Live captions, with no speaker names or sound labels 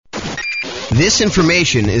This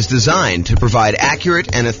information is designed to provide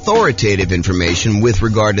accurate and authoritative information with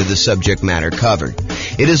regard to the subject matter covered.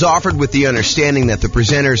 It is offered with the understanding that the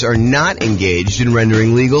presenters are not engaged in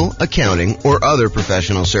rendering legal, accounting, or other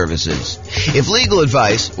professional services. If legal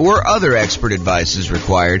advice or other expert advice is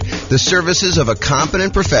required, the services of a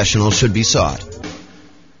competent professional should be sought.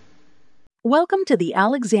 Welcome to the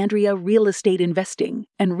Alexandria Real Estate Investing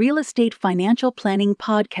and Real Estate Financial Planning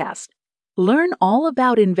Podcast. Learn all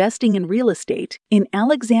about investing in real estate in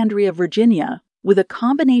Alexandria, Virginia, with a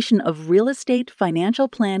combination of real estate financial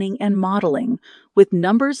planning and modeling with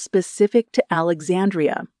numbers specific to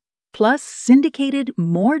Alexandria, plus syndicated,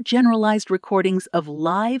 more generalized recordings of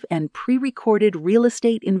live and pre-recorded real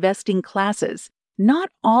estate investing classes, not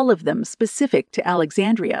all of them specific to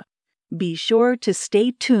Alexandria. Be sure to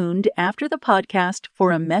stay tuned after the podcast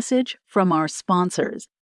for a message from our sponsors.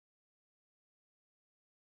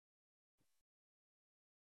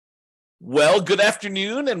 Well, good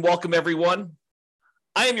afternoon and welcome everyone.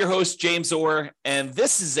 I am your host, James Orr, and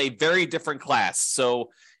this is a very different class.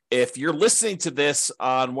 So if you're listening to this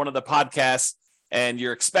on one of the podcasts and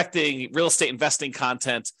you're expecting real estate investing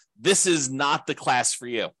content, this is not the class for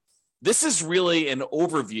you. This is really an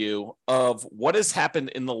overview of what has happened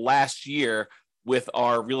in the last year with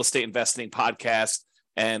our real estate investing podcast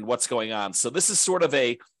and what's going on. So this is sort of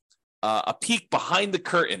a peek behind the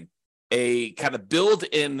curtain, a kind of build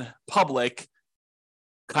in public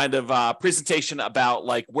kind of presentation about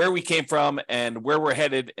like where we came from and where we're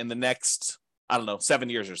headed in the next, 7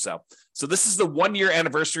 years or so. So this is the 1 year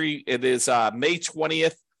anniversary. It is May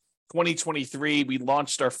 20th, 2023. We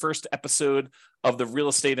launched our first episode of the real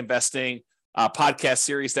estate investing podcast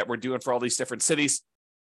series that we're doing for all these different cities.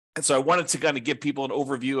 And so I wanted to kind of give people an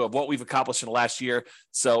overview of what we've accomplished in the last year.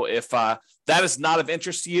 So if that is not of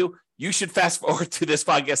interest to you, you should fast forward to this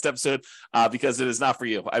podcast episode because it is not for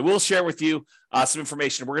you. I will share with you some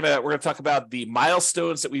information. We're gonna talk about the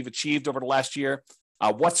milestones that we've achieved over the last year,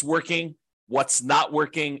 what's working, what's not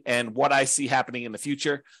working, and what I see happening in the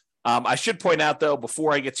future. I should point out, though,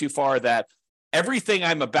 before I get too far, that everything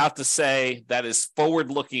I'm about to say that is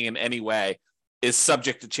forward-looking in any way is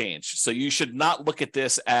subject to change. So you should not look at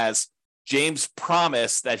this as James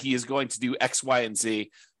promised that he is going to do X, Y, and Z.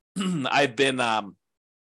 I've been a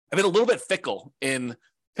little bit fickle in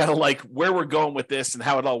kind of like where we're going with this and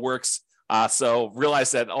how it all works. So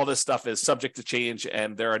realize that all this stuff is subject to change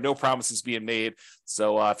and there are no promises being made.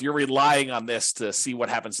 So if you're relying on this to see what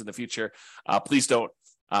happens in the future, please don't.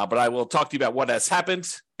 But I will talk to you about what has happened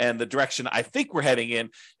and the direction I think we're heading in,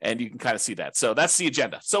 and you can kind of see that. So that's the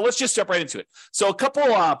agenda. So let's just jump right into it. So a couple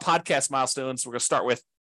podcast milestones we're going to start with.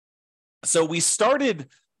 So we started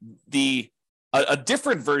a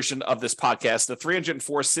different version of this podcast, the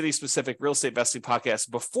 304 city-specific real estate investing podcast.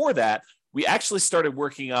 Before that, we actually started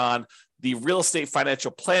working on the real estate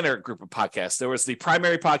financial planner group of podcasts. There was the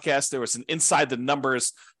primary podcast. There was an Inside the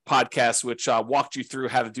Numbers podcast, which walked you through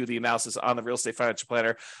how to do the analysis on the real estate financial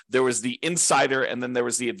planner. There was the Insider, and then there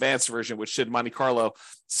was the advanced version, which did Monte Carlo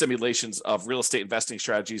simulations of real estate investing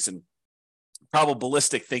strategies and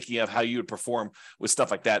probabilistic thinking of how you would perform with stuff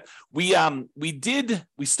like that. We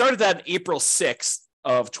started that on April 6th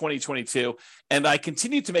of 2022, and I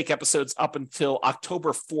continued to make episodes up until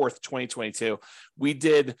October 4th, 2022. We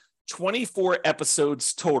did 24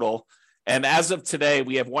 episodes total, and as of today,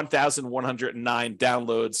 we have 1,109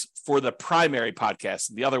 downloads for the primary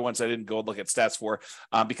podcast. The other ones I didn't go look at stats for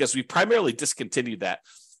because we primarily discontinued that.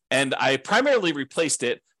 And I primarily replaced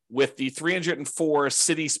it with the 304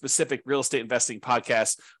 city-specific real estate investing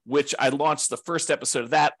podcast, which I launched the first episode of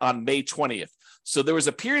that on May 20th. So there was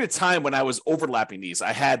a period of time when I was overlapping these.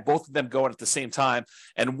 I had both of them going at the same time,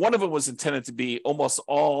 and one of them was intended to be almost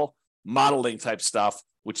all modeling type stuff,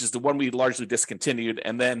 which is the one we largely discontinued.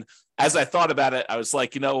 And then as I thought about it, I was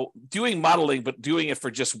like, doing modeling, but doing it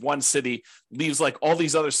for just one city leaves like all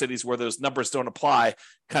these other cities where those numbers don't apply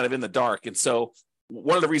kind of in the dark. And so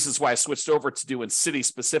one of the reasons why I switched over to doing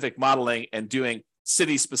city-specific modeling and doing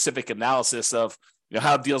city-specific analysis of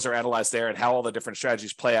how deals are analyzed there and how all the different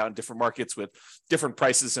strategies play out in different markets with different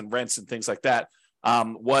prices and rents and things like that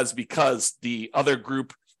was because the other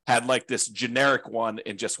group had like this generic one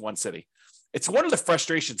in just one city. It's one of the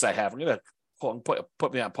frustrations I have. I'm going to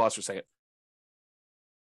put me on pause for a second.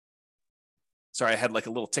 Sorry, I had like a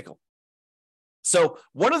little tickle. So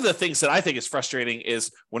one of the things that I think is frustrating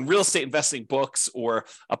is when real estate investing books or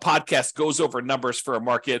a podcast goes over numbers for a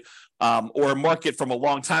market or a market from a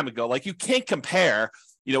long time ago. Like you can't compare,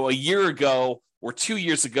 a year ago or 2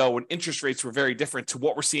 years ago when interest rates were very different to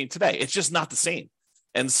what we're seeing today. It's just not the same.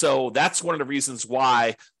 And so that's one of the reasons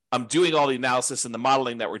why I'm doing all the analysis and the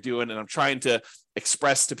modeling that we're doing. And I'm trying to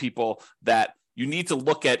express to people that you need to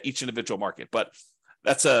look at each individual market. But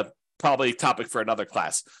that's a probably topic for another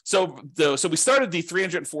class. So we started the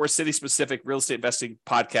 304 city-specific real estate investing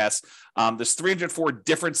podcast. There's 304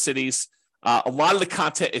 different cities. A lot of the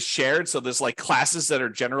content is shared. So there's like classes that are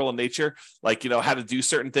general in nature, like, how to do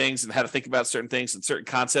certain things and how to think about certain things and certain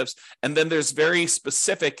concepts. And then there's very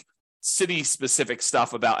specific city-specific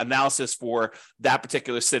stuff about analysis for that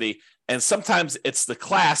particular city. And sometimes it's the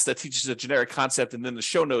class that teaches a generic concept, and then the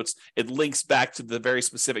show notes, it links back to the very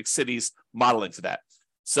specific cities modeling to that.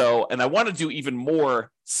 So, and I want to do even more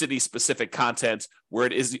city-specific content where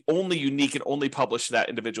it is the only unique and only published to that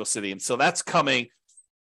individual city. And so that's coming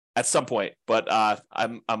at some point, but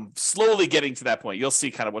I'm slowly getting to that point. You'll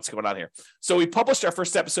see kind of what's going on here. So we published our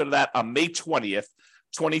first episode of that on May 20th,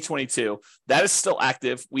 2022. That is still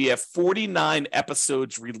active. We have 49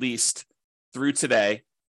 episodes released through today.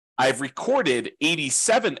 I've recorded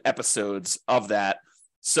 87 episodes of that.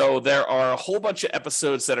 So there are a whole bunch of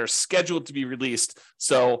episodes that are scheduled to be released.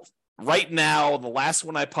 So right now, the last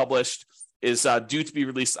one I published is due to be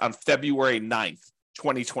released on February 9th,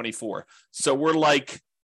 2024. So we're like,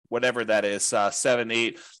 whatever that is, 7,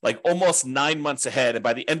 8, like almost 9 months ahead. And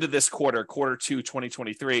by the end of this quarter 2,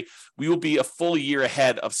 2023, we will be a full year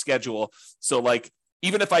ahead of schedule. So like,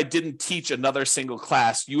 even if I didn't teach another single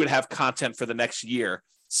class, you would have content for the next year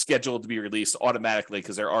scheduled to be released automatically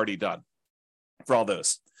because they're already done for all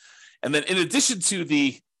those. And then in addition to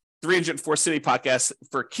the 304 City podcast,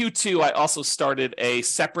 for Q2, I also started a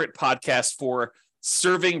separate podcast for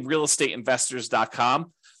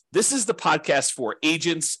servingrealestateinvestors.com. This is the podcast for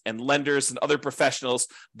agents and lenders and other professionals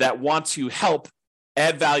that want to help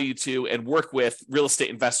add value to and work with real estate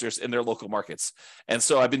investors in their local markets. And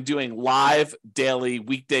so I've been doing live daily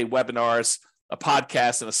weekday webinars, a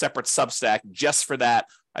podcast, and a separate Substack just for that.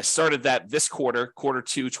 I started that this quarter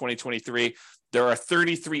 2, 2023. There are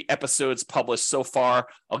 33 episodes published so far.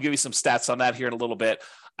 I'll give you some stats on that here in a little bit.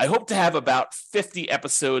 I hope to have about 50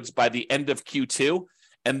 episodes by the end of Q2,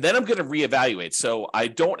 and then I'm going to reevaluate. So I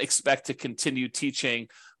don't expect to continue teaching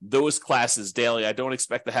those classes daily. I don't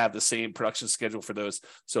expect to have the same production schedule for those.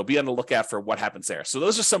 So be on the lookout for what happens there. So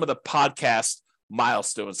those are some of the podcast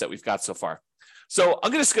milestones that we've got so far. So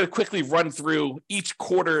I'm just going to quickly run through each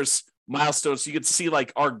quarter's milestones so you can see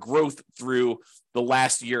like our growth through the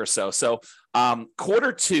last year or so. So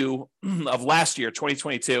quarter 2 of last year,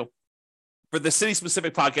 2022, for the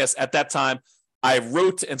city-specific podcast at that time, I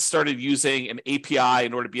wrote and started using an API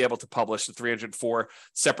in order to be able to publish the 304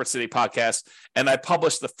 separate city podcasts. And I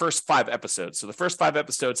published the first 5 episodes. So the first 5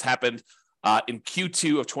 episodes happened in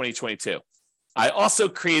Q2 of 2022. I also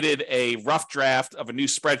created a rough draft of a new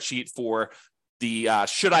spreadsheet for the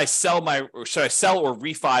should I sell or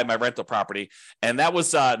refi my rental property? And that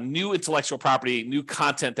was new intellectual property, new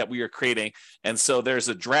content that we are creating. And so there's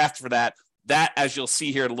a draft for that. That, as you'll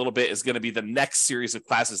see here in a little bit, is going to be the next series of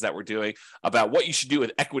classes that we're doing about what you should do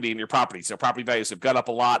with equity in your property. So property values have gone up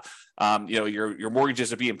a lot. Your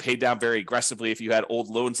mortgages are being paid down very aggressively if you had old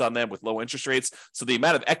loans on them with low interest rates. So the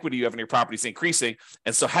amount of equity you have in your property is increasing.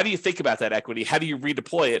 And so how do you think about that equity? How do you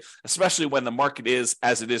redeploy it, especially when the market is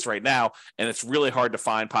as it is right now, and it's really hard to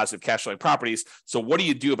find positive cash flowing properties? So what do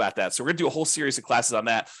you do about that? So we're going to do a whole series of classes on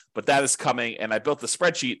that, but that is coming. And I built the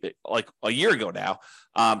spreadsheet like a year ago now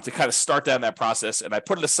to kind of start down that process. And I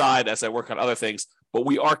put it aside as I work on other things, but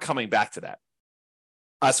we are coming back to that.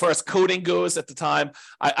 As far as coding goes at the time,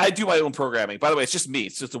 I do my own programming. By the way, it's just me.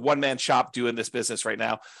 It's just a one-man shop doing this business right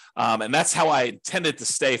now. And that's how I intended to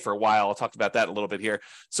stay for a while. I'll talk about that a little bit here.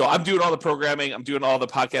 So I'm doing all the programming. I'm doing all the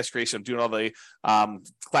podcast creation. I'm doing all the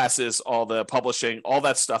classes, all the publishing, all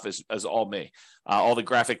that stuff is all me. All the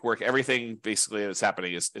graphic work, everything basically that's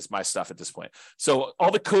happening is my stuff at this point. So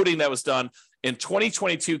all the coding that was done in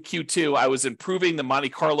 2022 Q2, I was improving the Monte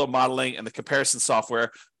Carlo modeling and the comparison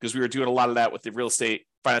software because we were doing a lot of that with the real estate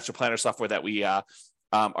financial planner software that we are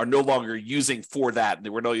no longer using for that.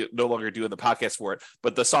 We're no longer doing the podcast for it,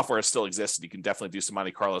 but the software still exists, and you can definitely do some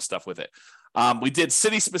Monte Carlo stuff with it. We did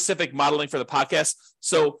city-specific modeling for the podcast.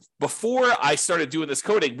 So before I started doing this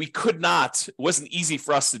coding, it wasn't easy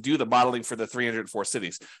for us to do the modeling for the 304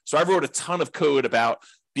 cities. So I wrote a ton of code about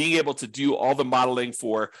being able to do all the modeling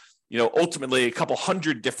for, ultimately a couple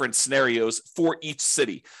hundred different scenarios for each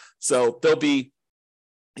city. So there'll be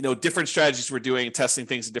different strategies we're doing, testing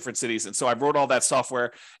things in different cities. And so I wrote all that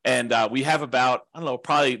software, and we have about,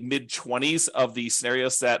 probably mid-20s of the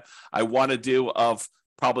scenarios that I want to do, of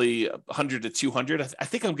probably 100 to 200. I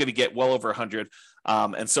think I'm going to get well over 100.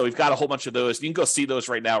 And so we've got a whole bunch of those. You can go see those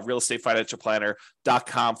right now,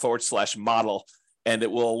 realestatefinancialplanner.com/model. And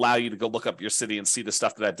it will allow you to go look up your city and see the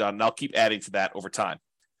stuff that I've done. And I'll keep adding to that over time.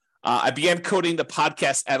 I began coding the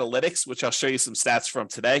podcast analytics, which I'll show you some stats from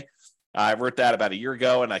today. I wrote that about a year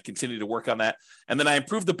ago, and I continue to work on that. And then I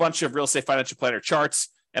improved a bunch of Real Estate Financial Planner charts,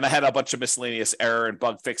 and I had a bunch of miscellaneous error and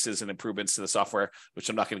bug fixes and improvements to the software, which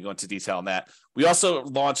I'm not going to go into detail on that. We also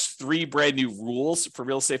launched 3 brand new rules for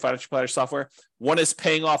Real Estate Financial Planner software. One is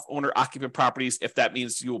paying off owner-occupant properties if that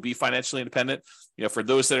means you will be financially independent. For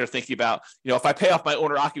those that are thinking about, if I pay off my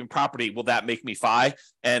owner-occupant property, will that make me FI?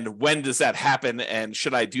 And when does that happen? And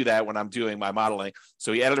should I do that when I'm doing my modeling?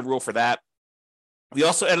 So we added a rule for that. We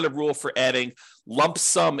also added a rule for adding lump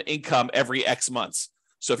sum income every X months.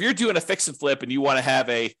 So if you're doing a fix and flip and you want to have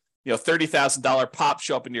a $30,000 pop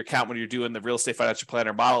show up in your account when you're doing the Real Estate Financial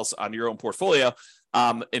Planner models on your own portfolio,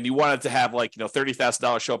 and you wanted to have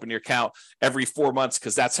 $30,000 show up in your account every 4 months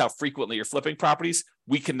because that's how frequently you're flipping properties,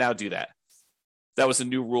 we can now do that. That was a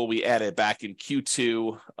new rule we added back in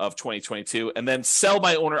Q2 of 2022. And then sell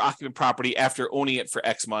my owner-occupant property after owning it for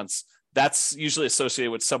X months. That's usually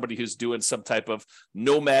associated with somebody who's doing some type of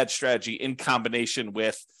nomad strategy in combination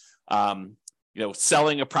with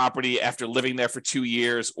selling a property after living there for 2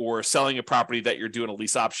 years, or selling a property that you're doing a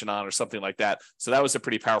lease option on or something like that. So that was a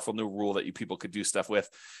pretty powerful new rule that you people could do stuff with.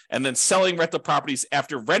 And then selling rental properties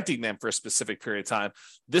after renting them for a specific period of time.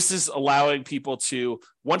 This is allowing people to,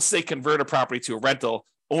 once they convert a property to a rental,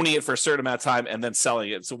 owning it for a certain amount of time and then selling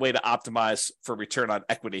it. It's a way to optimize for return on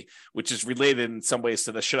equity, which is related in some ways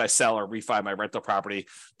to the should I sell or refi my rental property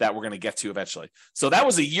that we're going to get to eventually. So that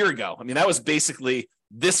was a year ago. I mean, that was basically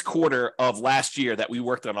this quarter of last year that we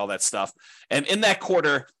worked on all that stuff. And in that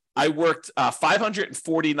quarter, I worked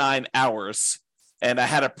 549 hours and I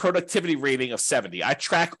had a productivity rating of 70. I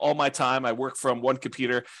track all my time. I work from one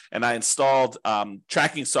computer and I installed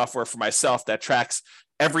tracking software for myself that tracks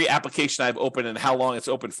every application I've opened and how long it's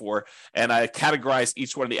open for. And I categorize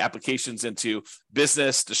each one of the applications into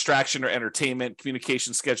business, distraction or entertainment,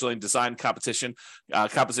 communication, scheduling, design, composition,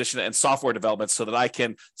 and software development so that I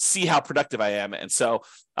can see how productive I am. And so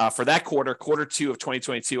for that quarter 2 of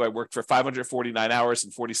 2022, I worked for 549 hours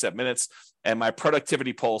and 47 minutes, and my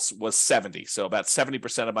productivity pulse was 70. So about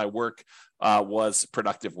 70% of my work was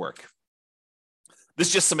productive work. This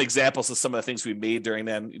is just some examples of some of the things we made during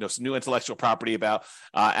then, some new intellectual property about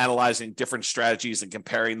analyzing different strategies and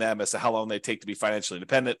comparing them as to how long they take to be financially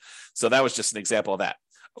independent. So that was just an example of that.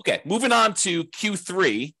 Okay, moving on to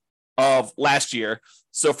Q3 of last year.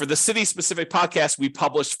 So for the City Specific podcast, we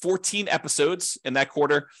published 14 episodes in that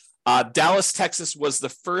quarter. Dallas, Texas was the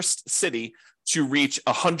first city to reach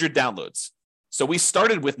 100 downloads. So we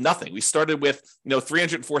started with nothing. We started with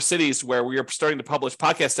 304 cities where we were starting to publish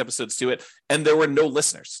podcast episodes to it, and there were no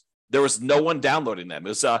listeners. There was no one downloading them.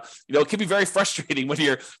 It was, it can be very frustrating when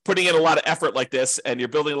you're putting in a lot of effort like this, and you're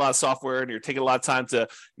building a lot of software, and you're taking a lot of time to,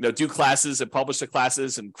 do classes and publish the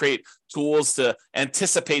classes and create tools to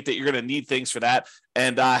anticipate that you're going to need things for that,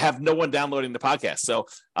 and have no one downloading the podcast. So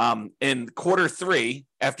in quarter 3,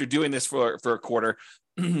 after doing this for a quarter,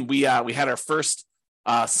 we had our first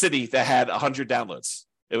city that had 100 downloads.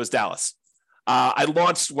 It was Dallas. I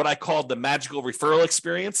launched what I called the magical referral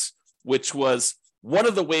experience, which was one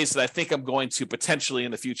of the ways that I think I'm going to potentially in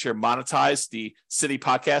the future monetize the City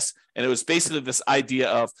podcast. And it was basically this idea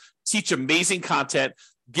of teach amazing content,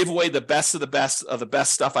 give away the best of the best of the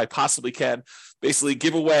best stuff I possibly can, basically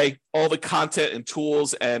give away all the content and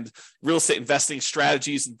tools and real estate investing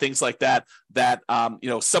strategies and things like that,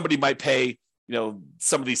 somebody might pay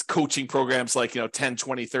some of these coaching programs like, 10,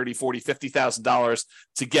 20, 30, 40, $50,000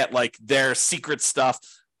 to get like their secret stuff.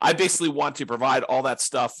 I basically want to provide all that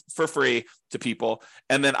stuff for free to people.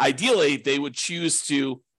 And then ideally they would choose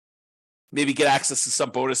to maybe get access to some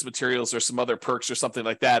bonus materials or some other perks or something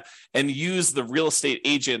like that, and use the real estate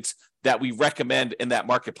agent that we recommend in that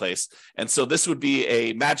marketplace. And so this would be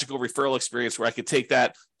a magical referral experience where I could take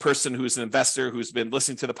that person who's an investor who's been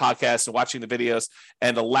listening to the podcast and watching the videos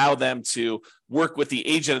and allow them to work with the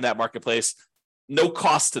agent in that marketplace, no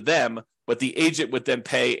cost to them, but the agent would then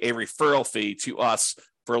pay a referral fee to us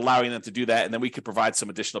for allowing them to do that. And then we could provide some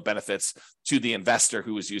additional benefits to the investor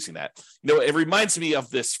who is using that. It reminds me of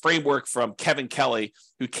this framework from Kevin Kelly,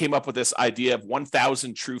 who came up with this idea of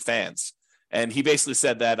 1,000 true fans. And he basically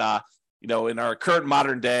said that, in our current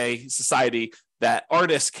modern day society, that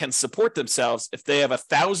artists can support themselves if they have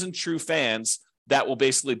 1,000 true fans that will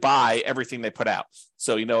basically buy everything they put out.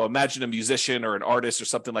 So, imagine a musician or an artist or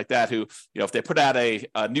something like that who, if they put out a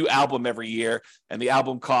new album every year and the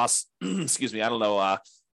album costs,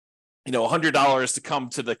 $100 to come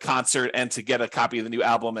to the concert and to get a copy of the new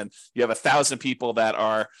album. And you have 1,000 people that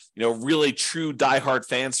are, really true diehard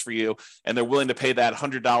fans for you, and they're willing to pay that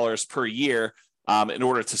 $100 per year in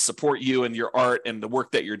order to support you and your art and the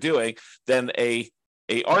work that you're doing. Then a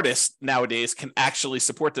a artist nowadays can actually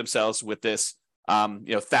support themselves with this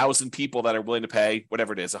 1,000 people that are willing to pay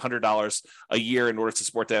whatever it is, $100 a year in order to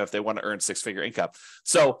support them if they want to earn six-figure income.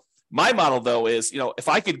 So my model, though, is, if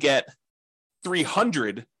I could get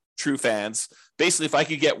 300 true fans, basically, if I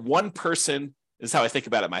could get one person, this is how I think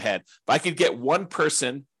about it in my head. If I could get one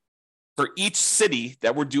person for each city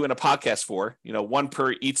that we're doing a podcast for, one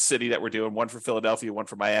per each city that we're doing, one for Philadelphia, one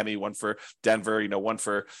for Miami, one for Denver, one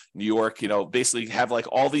for New York, basically have like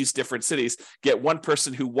all these different cities, get one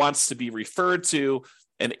person who wants to be referred to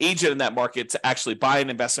an agent in that market to actually buy an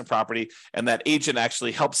investment property. And that agent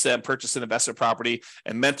actually helps them purchase an investment property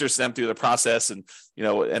and mentors them through the process. And,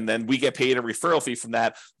 and then we get paid a referral fee from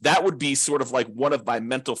that. That would be sort of like one of my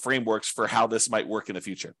mental frameworks for how this might work in the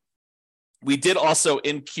future. We did also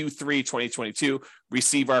in Q3 2022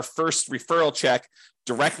 receive our first referral check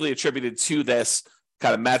directly attributed to this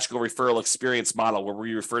kind of magical referral experience model where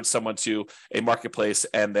we referred someone to a marketplace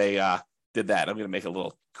and they did that. I'm going to make a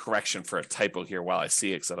little correction for a typo here while I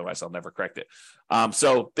see it, because otherwise I'll never correct it.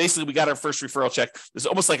 So basically we got our first referral check. There's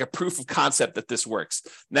almost like a proof of concept that this works.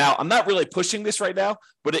 Now, I'm not really pushing this right now,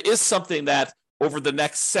 but it is something that over the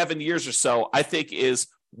next 7 years or so, I think is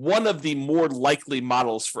one of the more likely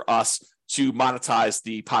models for us to monetize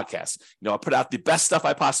the podcast. I put out the best stuff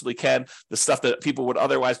I possibly can, the stuff that people would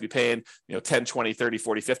otherwise be paying, $10, $20, $30,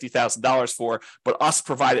 $40, $50,000 for, but us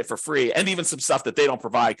provide it for free, and even some stuff that they don't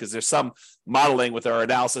provide, because there's some modeling with our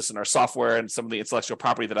analysis and our software and some of the intellectual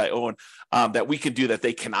property that I own that we can do that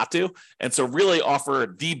they cannot do. And so really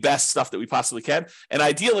offer the best stuff that we possibly can. And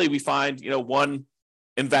ideally we find, one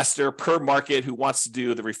investor per market who wants to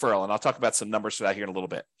do the referral. And I'll talk about some numbers for that here in a little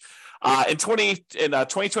bit. In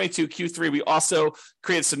 2022 Q3, we also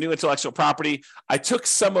created some new intellectual property. I took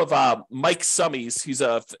some of Mike Summey's. He's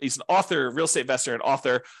an author, real estate investor, and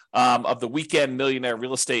author of the Weekend Millionaire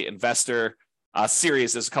Real Estate Investor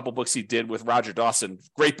series. There's a couple books he did with Roger Dawson.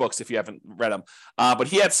 Great books if you haven't read them. But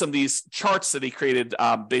he had some of these charts that he created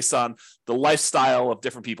based on the lifestyle of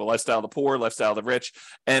different people, lifestyle of the poor, lifestyle of the rich.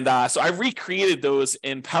 And so I recreated those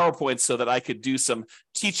in PowerPoint so that I could do some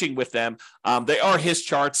teaching with them. They are his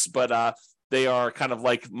charts, but they are kind of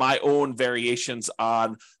like my own variations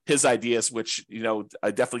on his ideas, which,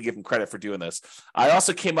 I definitely give him credit for doing this. I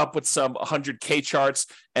also came up with some 100K charts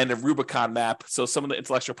and a Rubicon map. So some of the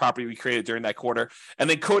intellectual property we created during that quarter. And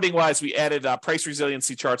then coding wise, we added price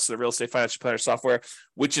resiliency charts to the Real Estate Financial Planner software,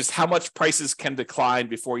 which is how much prices can decline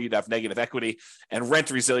before you'd have negative equity. And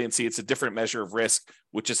rent resiliency, it's a different measure of risk,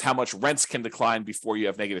 which is how much rents can decline before you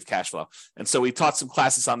have negative cash flow. And so we taught some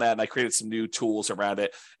classes on that, and I created some new tools around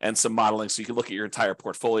it and some modeling. So you can look at your entire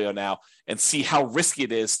portfolio now and see how risky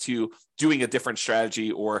it is to doing a different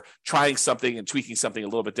strategy or trying something and tweaking something a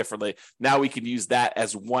little bit differently. Now we can use that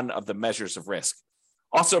as one of the measures of risk.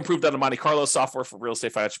 Also improved on the Monte Carlo software for Real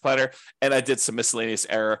Estate Financial Planner, and I did some miscellaneous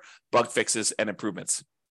error, bug fixes, and improvements.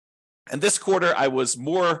 And this quarter, I was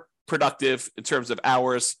more productive in terms of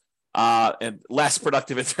hours and less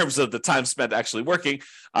productive in terms of the time spent actually working.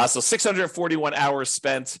 So 641 hours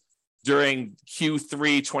spent during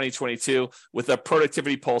Q3 2022 with a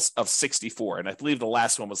productivity pulse of 64. And I believe the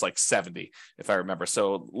last one was like 70, if I remember.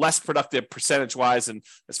 So less productive percentage-wise and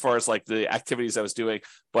as far as like the activities I was doing,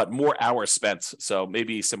 but more hours spent. So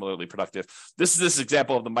maybe similarly productive. This is this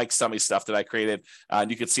example of the Mike Summey stuff that I created. And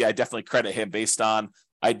you can see I definitely credit him based on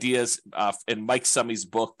ideas in Mike Summey's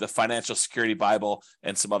book, The Financial Security Bible,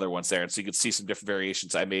 and some other ones there. And so you can see some different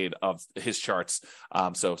variations I made of his charts.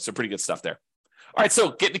 So some pretty good stuff there. All right,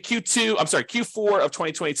 so getting to Q4 of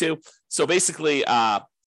 2022. So basically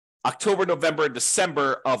October, November, and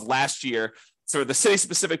December of last year, for the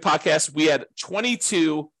city-specific podcast, we had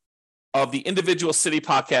 22 of the individual city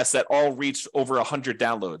podcasts that all reached over 100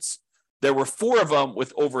 downloads. There were 4 of them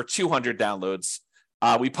with over 200 downloads.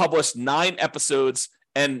 We published 9 episodes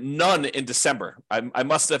and none in December. I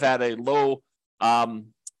must have had a low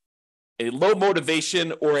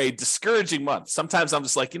motivation or a discouraging month. Sometimes I'm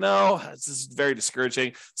just like, this is very discouraging.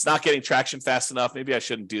 It's not getting traction fast enough. Maybe I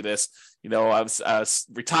shouldn't do this. I was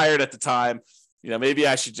retired at the time. Maybe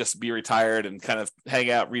I should just be retired and kind of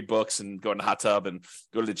hang out, read books, and go in the hot tub and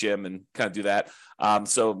go to the gym and kind of do that.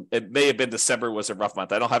 So it may have been December was a rough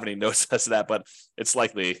month. I don't have any notes as to that, but it's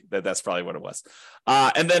likely that that's probably what it was.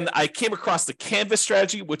 And then I came across the Canvas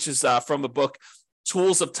strategy, which is from the book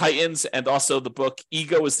Tools of Titans, and also the book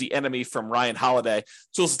Ego is the Enemy from Ryan Holiday.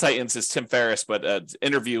 Tools of Titans is Tim Ferriss, but an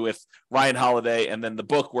interview with Ryan Holiday, and then the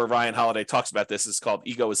book where Ryan Holiday talks about this is called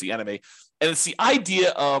Ego is the Enemy. And it's the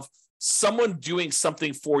idea of someone doing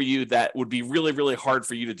something for you that would be really, really hard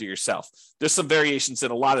for you to do yourself. There's some variations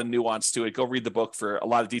and a lot of nuance to it. Go read the book for a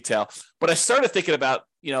lot of detail. But I started thinking about,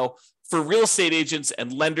 for real estate agents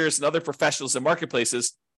and lenders and other professionals in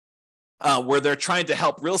marketplaces where they're trying to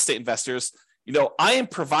help real estate investors, I am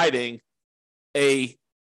providing a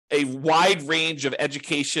wide range of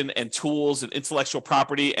education and tools and intellectual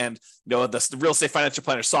property and the real estate financial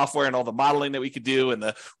planner software and all the modeling that we could do and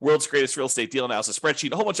the world's greatest real estate deal analysis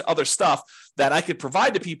spreadsheet, a whole bunch of other stuff that I could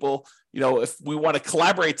provide to people, if we want to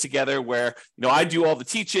collaborate together where, I do all the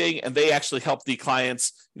teaching and they actually help the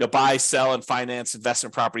clients, buy, sell, and finance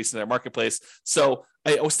investment properties in their marketplace. So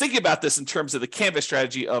I was thinking about this in terms of the Canvas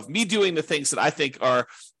strategy of me doing the things that I think are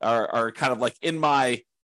kind of like in my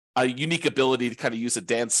a unique ability to kind of use a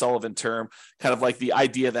Dan Sullivan term, kind of like the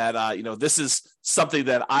idea that, this is something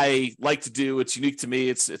that I like to do. It's unique to me.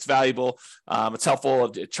 It's valuable. It's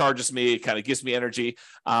helpful. It charges me. It kind of gives me energy.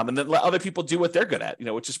 And then let other people do what they're good at,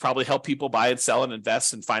 which is probably help people buy and sell and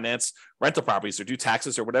invest and finance rental properties or do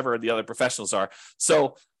taxes or whatever the other professionals are.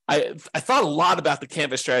 So I thought a lot about the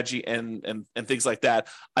Canvas strategy and things like that.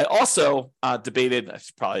 I also debated, I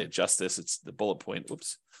should probably adjust this. It's the bullet point.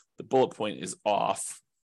 Whoops. The bullet point is off.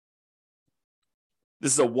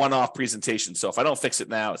 This is a one-off presentation, so if I don't fix it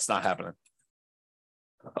now, it's not happening.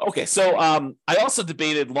 Okay, so I also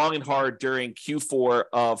debated long and hard during Q4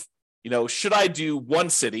 of, should I do one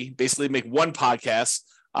city, basically make one podcast,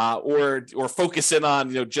 or focus in on,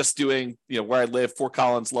 just doing, where I live, Fort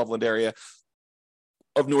Collins, Loveland area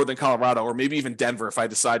of Northern Colorado, or maybe even Denver if I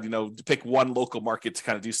decide, to pick one local market to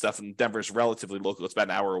kind of do stuff, and Denver is relatively local. It's about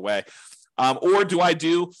an hour away. Or do I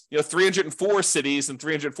do, 304 cities and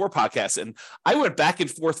 304 podcasts? And I went back and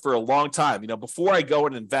forth for a long time, before I go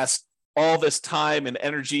and invest all this time and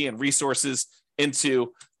energy and resources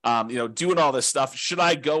into, doing all this stuff. Should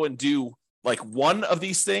I go and do like one of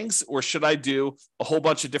these things, or should I do a whole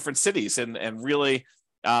bunch of different cities and really,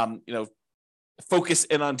 focus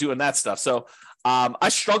in on doing that stuff? So I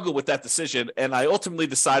struggled with that decision, and I ultimately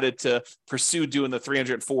decided to pursue doing the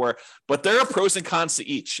 304. But there are pros and cons to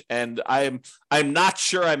each, and I'm not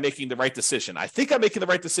sure I'm making the right decision. I think I'm making the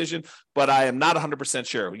right decision, but I am not 100%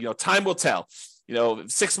 sure. Time will tell.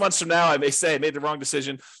 6 months from now, I may say I made the wrong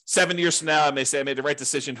decision. 7 years from now, I may say I made the right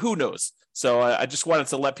decision. Who knows? So I just wanted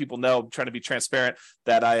to let people know, trying to be transparent,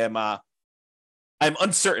 that I'm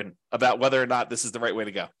uncertain about whether or not this is the right way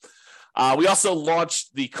to go. We also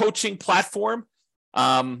launched the coaching platform.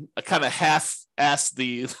 I kind of half-assed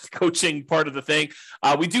the coaching part of the thing.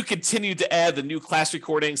 We do continue to add the new class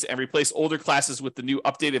recordings and replace older classes with the new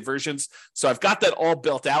updated versions. So I've got that all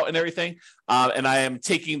built out and everything. And I am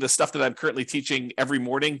taking the stuff that I'm currently teaching every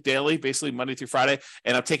morning, daily, basically Monday through Friday.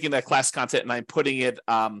 And I'm taking that class content and I'm putting it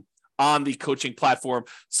on the coaching platform,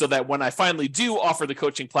 so that when I finally do offer the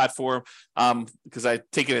coaching platform, because I've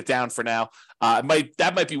taken it down for now,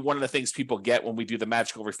 that might be one of the things people get when we do the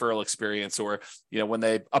magical referral experience, or when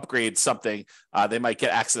they upgrade something, they might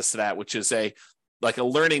get access to that, which is like a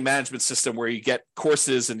learning management system where you get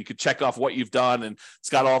courses and you can check off what you've done, and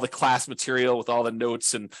it's got all the class material with all the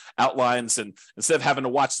notes and outlines, and instead of having to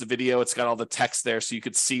watch the video, it's got all the text there so you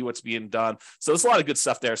could see what's being done. So there's a lot of good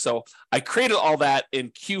stuff there. So I created all that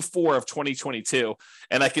in Q4 of 2022,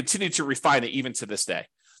 and I continue to refine it even to this day.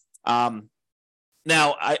 Now,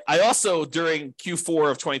 I also, during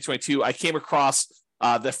Q4 of 2022, I came across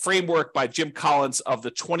the framework by Jim Collins of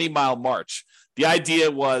the 20-mile march. The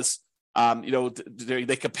idea was,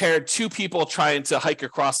 they compared two people trying to hike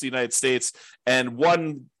across the United States, and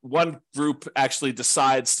one group actually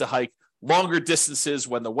decides to hike longer distances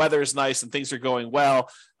when the weather is nice and things are going well.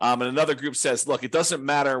 And another group says, look, it doesn't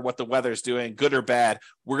matter what the weather is doing, good or bad.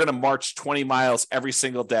 We're going to march 20 miles every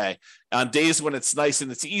single day. On days when it's nice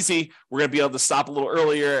and it's easy, we're going to be able to stop a little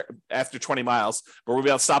earlier after 20 miles, but we'll be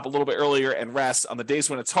able to stop a little bit earlier and rest. On the days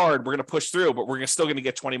when it's hard, we're going to push through, but we're still going to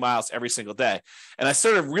get 20 miles every single day. And I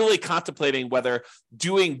started really contemplating whether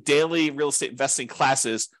doing daily real estate investing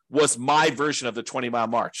classes was my version of the 20-mile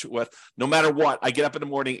march. With no matter what, I get up in the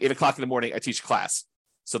morning, 8 o'clock in the morning, I teach a class.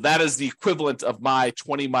 So that is the equivalent of my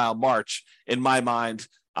 20-mile march in my mind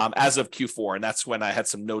as of Q4. And that's when I had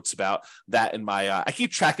some notes about that in my, I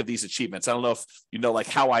keep track of these achievements. I don't know if you know, like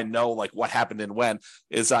how I know like what happened and when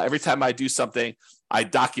is every time I do something, I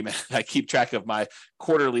document, I keep track of my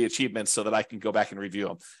quarterly achievements so that I can go back and review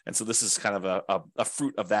them. And so this is kind of a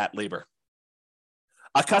fruit of that labor.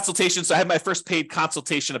 A consultation. So I had my first paid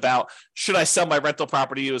consultation about should I sell my rental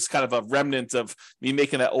property. It was kind of a remnant of me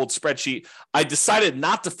making that old spreadsheet. I decided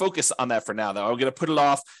not to focus on that for now, though. I'm going to put it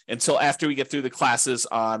off until after we get through the classes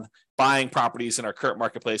on buying properties in our current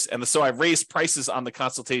marketplace. And so I raised prices on the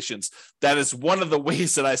consultations. That is one of the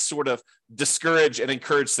ways that I sort of discourage and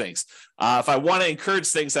encourage things. If I want to encourage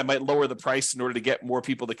things, I might lower the price in order to get more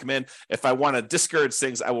people to come in. If I want to discourage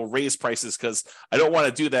things, I will raise prices because I don't want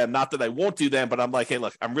to do them. Not that I won't do them, but I'm like, hey,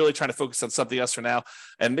 look, I'm really trying to focus on something else for now.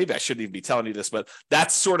 And maybe I shouldn't even be telling you this, but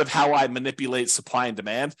that's sort of how I manipulate supply and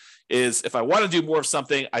demand. Is if I want to do more of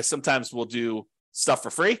something, I sometimes will do stuff for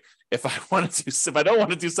free. If I don't want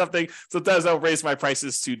to do something, sometimes I'll raise my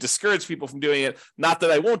prices to discourage people from doing it. Not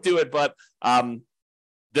that I won't do it, but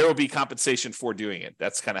there will be compensation for doing it.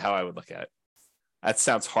 That's kind of how I would look at it. That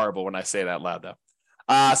sounds horrible when I say it out loud, though.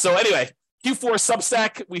 So anyway, Q4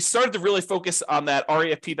 Substack, we started to really focus on that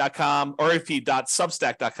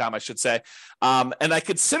refp.substack.com, I should say. And I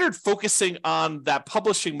considered focusing on that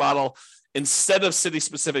publishing model instead of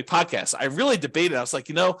city-specific podcasts. I really debated. I was like,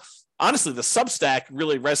 honestly, the Substack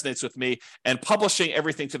really resonates with me, and publishing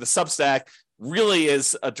everything to the Substack really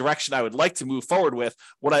is a direction I would like to move forward with.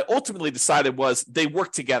 What I ultimately decided was they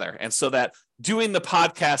work together. And so that doing the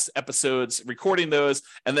podcast episodes, recording those,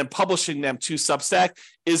 and then publishing them to Substack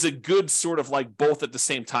is a good sort of like both at the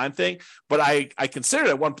same time thing. But I considered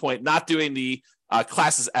at one point not doing the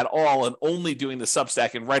classes at all and only doing the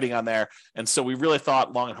Substack and writing on there. And so we really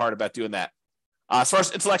thought long and hard about doing that. As far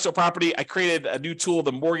as intellectual property, I created a new tool,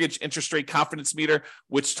 the Mortgage Interest Rate Confidence Meter,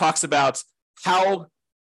 which talks about how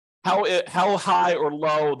high or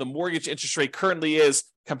low the mortgage interest rate currently is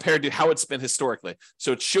compared to how it's been historically.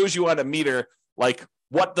 So it shows you on a meter like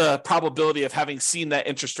what the probability of having seen that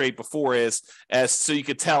interest rate before is, as so you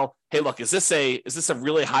could tell, hey, look, is this a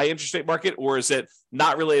really high interest rate market, or is it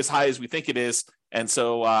not really as high as we think it is? And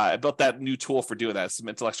so I built that new tool for doing that. Some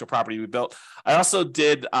intellectual property we built. I also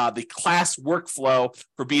did the class workflow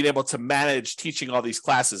for being able to manage teaching all these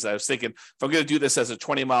classes. I was thinking, if I'm going to do this as a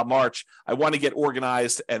 20-mile march, I want to get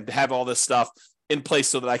organized and have all this stuff in place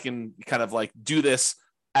so that I can kind of like do this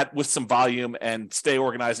with some volume and stay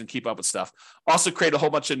organized and keep up with stuff. Also create a whole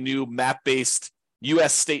bunch of new map-based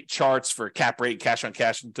U.S. state charts for cap rate, cash on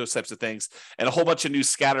cash, and those types of things, and a whole bunch of new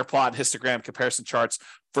scatter plot and histogram comparison charts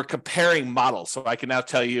for comparing models. So I can now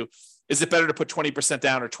tell you, is it better to put 20%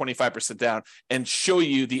 down or 25% down, and show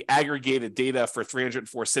you the aggregated data for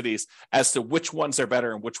 304 cities as to which ones are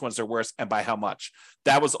better and which ones are worse and by how much.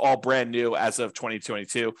 That was all brand new as of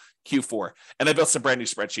 2022 Q4. And I built some brand new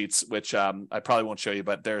spreadsheets, which I probably won't show you,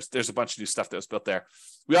 but there's a bunch of new stuff that was built there.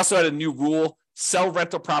 We also had a new rule: sell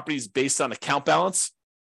rental properties based on account balance.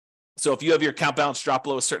 So if you have your account balance drop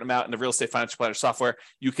below a certain amount in the real estate financial planner software,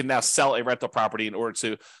 you can now sell a rental property in order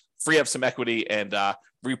to free up some equity and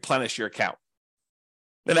replenish your account.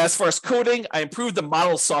 And as far as coding, I improved the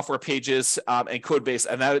model software pages and code base.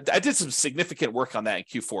 And I did some significant work on that in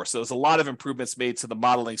Q4. So there's a lot of improvements made to the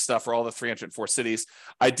modeling stuff for all the 304 cities.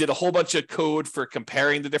 I did a whole bunch of code for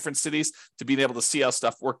comparing the different cities to being able to see how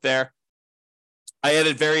stuff worked there. I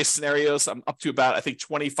added various scenarios. I'm up to about, I think,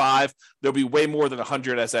 25. There'll be way more than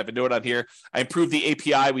 100 as I have a note on here. I improved the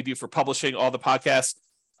API we do for publishing all the podcasts.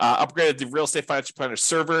 Upgraded the Real Estate Financial Planner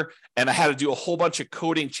server, and I had to do a whole bunch of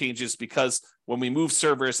coding changes because when we moved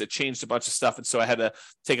servers, it changed a bunch of stuff, and so I had to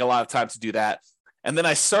take a lot of time to do that. And then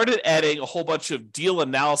I started adding a whole bunch of deal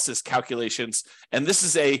analysis calculations, and this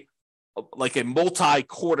is a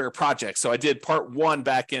multi-quarter project. So I did part one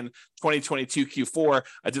back in 2022 Q4.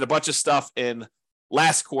 I did a bunch of stuff in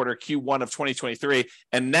last quarter, Q1 of 2023,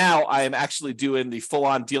 and now I am actually doing the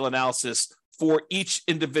full-on deal analysis for each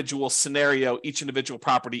individual scenario, each individual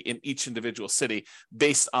property in each individual city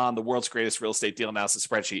based on the world's greatest real estate deal analysis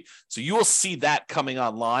spreadsheet. So you will see that coming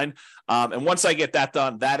online. And once I get that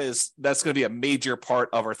done, that's going to be a major part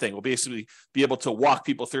of our thing. We'll basically be able to walk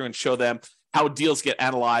people through and show them how deals get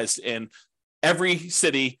analyzed in every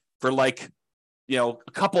city for a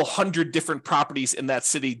couple hundred different properties in that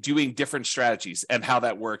city doing different strategies and how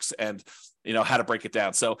that works and, how to break it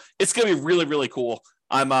down. So it's going to be really, really cool.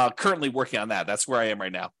 I'm currently working on that. That's where I am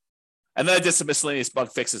right now. And then I did some miscellaneous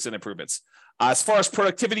bug fixes and improvements. As far as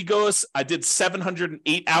productivity goes, I did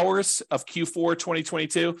 708 hours of Q4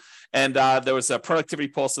 2022, and there was a productivity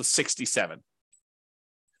pulse of 67.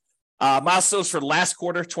 Milestones for last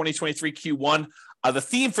quarter, 2023 Q1. The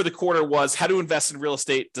theme for the quarter was how to invest in real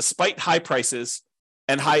estate despite high prices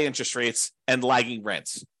and high interest rates and lagging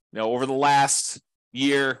rents. Over the last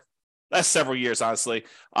several years, honestly,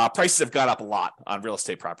 prices have gone up a lot on real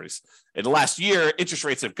estate properties. In the last year, interest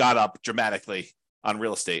rates have gone up dramatically on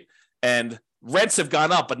real estate, and rents have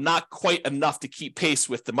gone up, but not quite enough to keep pace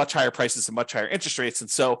with the much higher prices and much higher interest rates. And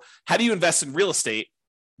so how do you invest in real estate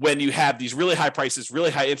when you have these really high prices, really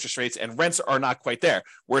high interest rates, and rents are not quite there,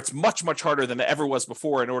 where it's much, much harder than it ever was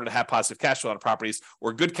before in order to have positive cash flow on properties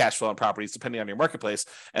or good cash flow on properties, depending on your marketplace.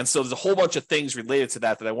 And so there's a whole bunch of things related to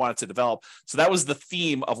that I wanted to develop. So that was the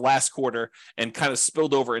theme of last quarter and kind of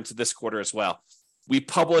spilled over into this quarter as well. We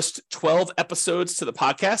published 12 episodes to the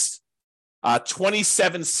podcast.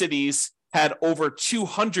 27 cities had over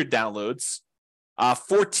 200 downloads.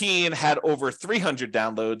 14 had over 300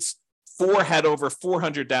 downloads. 4 had over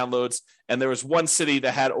 400 downloads, and there was one city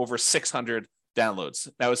that had over 600 downloads.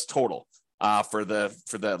 That was total for their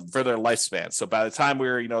lifespan. So by the time we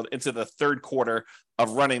were into the third quarter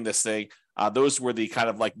of running this thing, those were the kind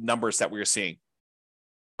of like numbers that we were seeing.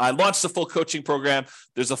 I launched a full coaching program.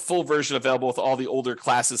 There's a full version available with all the older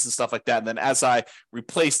classes and stuff like that. And then as I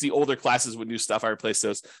replace the older classes with new stuff, I replace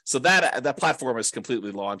those. So that platform is completely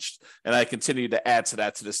launched, and I continue to add to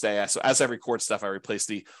that to this day. So as I record stuff, I replace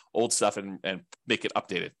the old stuff and make it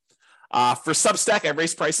updated. For Substack, I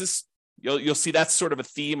raised prices. You'll see that's sort of a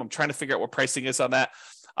theme. I'm trying to figure out what pricing is on that.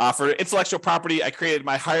 For intellectual property, I created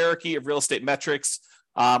my hierarchy of real estate metrics.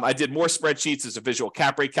 I did more spreadsheets as a visual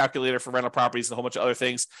cap rate calculator for rental properties and a whole bunch of other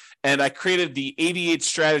things. And I created the 88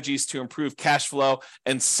 strategies to improve cash flow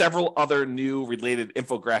and several other new related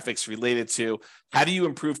infographics related to how do you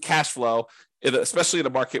improve cash flow, especially in a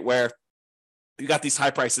market where you got these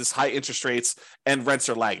high prices, high interest rates, and rents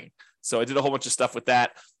are lagging. So I did a whole bunch of stuff with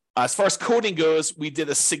that. As far as coding goes, we did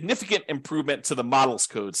a significant improvement to the models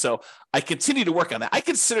code. So I continue to work on that. I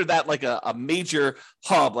consider that like a major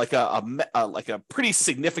hub, like a pretty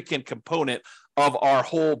significant component of our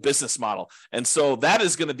whole business model. And so that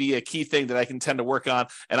is going to be a key thing that I can tend to work on,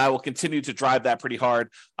 and I will continue to drive that pretty hard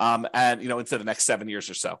into the next 7 years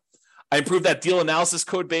or so. I improved that deal analysis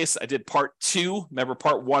code base. I did part 2. Remember,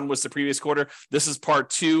 part 1 was the previous quarter. This is part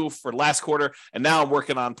 2 for last quarter. And now I'm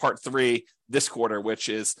working on part 3 this quarter, which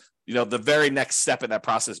is, the very next step in that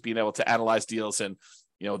process, being able to analyze deals and,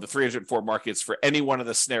 the 304 markets for any one of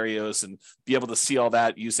the scenarios and be able to see all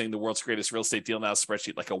that using the world's greatest real estate deal analysis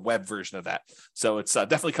spreadsheet, like a web version of that. So it's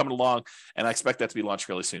definitely coming along, and I expect that to be launched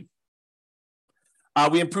really soon.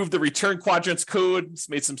 We improved the return quadrants code. It's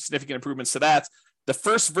made some significant improvements to that. The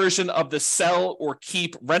first version of the sell or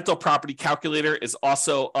keep rental property calculator is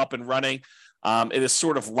also up and running. It is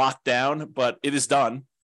sort of locked down, but it is done.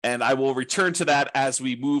 And I will return to that as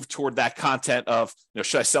we move toward that content of,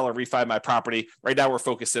 should I sell or refi my property? Right now, we're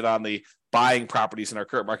focused on the buying properties in our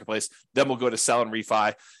current marketplace. Then we'll go to sell and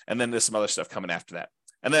refi. And then there's some other stuff coming after that.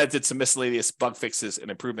 And then I did some miscellaneous bug fixes and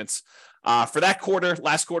improvements. For that quarter,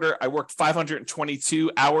 last quarter, I worked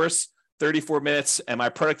 522 hours, 34 minutes, and my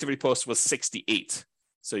productivity post was 68.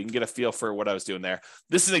 So you can get a feel for what I was doing there.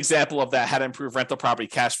 This is an example of that, how to improve rental property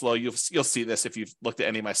cash flow. You'll see this if you've looked at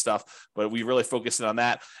any of my stuff, but we really focused on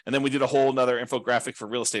that. And then we did a whole nother infographic for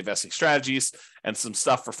real estate investing strategies and some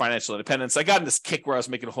stuff for financial independence. I got in this kick where I was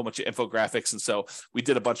making a whole bunch of infographics, and so we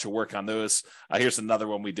did a bunch of work on those. Here's another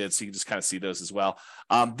one we did, so you can just kind of see those as well.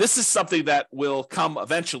 This is something that will come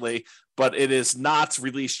eventually, but it is not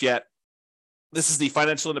released yet. This is the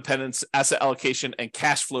financial independence, asset allocation, and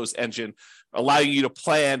cash flows engine, allowing you to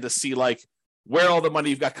plan to see like where all the money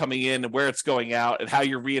you've got coming in and where it's going out and how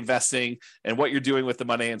you're reinvesting and what you're doing with the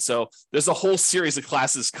money. And so there's a whole series of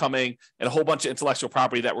classes coming and a whole bunch of intellectual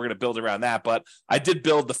property that we're going to build around that. But I did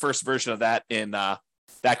build the first version of that in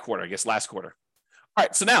that quarter, I guess last quarter. All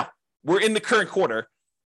right, so now we're in the current quarter,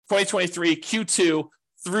 2023 Q2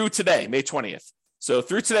 through today, May 20th. So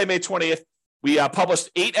through today, May 20th, we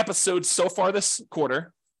published 8 episodes so far this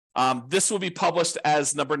quarter. This will be published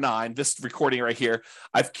as number 9, this recording right here.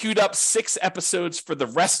 I've queued up 6 episodes for the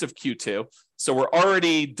rest of Q2. So we're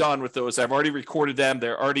already done with those. I've already recorded them.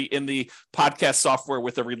 They're already in the podcast software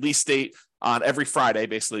with a release date on every Friday,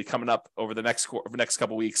 basically coming up over the next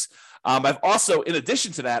couple weeks. I've also, in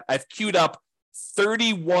addition to that, I've queued up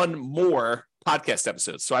 31 more podcast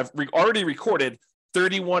episodes. So I've already recorded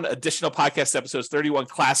 31 additional podcast episodes, 31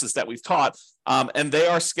 classes that we've taught, and they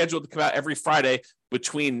are scheduled to come out every Friday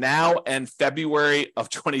between now and February of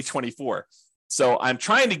 2024. So I'm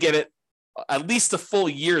trying to get it at least a full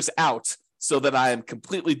year's out so that I am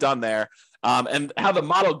completely done there. And how the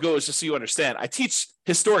model goes, just so you understand, I teach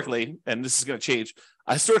historically, and this is going to change.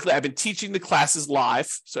 Historically, I've been teaching the classes live,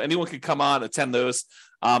 so anyone can come on, attend those.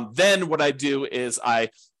 Then what I do is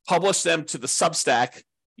I publish them to the Substack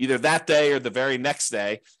either that day or the very next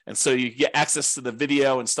day. And so you get access to the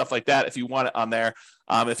video and stuff like that if you want it on there.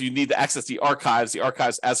 If you need to access the archives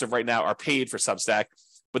as of right now are paid for Substack.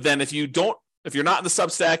 But then if you're not in the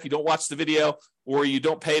Substack, you don't watch the video, or you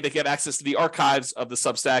don't pay to get access to the archives of the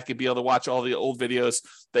Substack and be able to watch all the old videos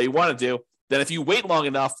that you want to do, then if you wait long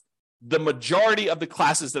enough, the majority of the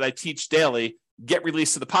classes that I teach daily get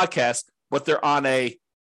released to the podcast, but they're on a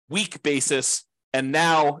week basis. And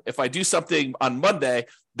now if I do something on Monday,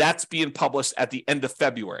 that's being published at the end of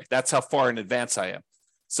February. That's how far in advance I am.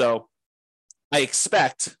 So I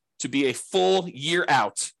expect to be a full year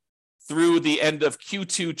out through the end of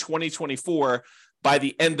Q2 2024 by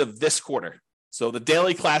the end of this quarter. So the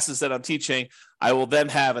daily classes that I'm teaching, I will then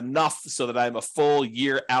have enough so that I'm a full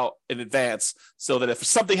year out in advance, so that if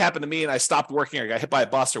something happened to me and I stopped working or got hit by a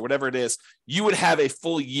bus or whatever it is, you would have a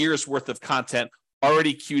full year's worth of content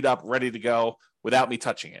already queued up, ready to go without me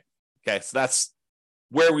touching it. Okay, so that's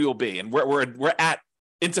where we will be. And we're at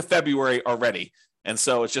into February already. And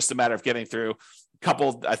so it's just a matter of getting through a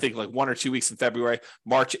couple, I think like 1 or 2 weeks in February,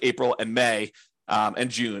 March, April, and May, and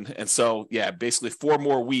June. And so, yeah, basically 4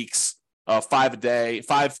 more weeks of 5 a day,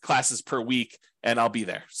 5 classes per week, and I'll be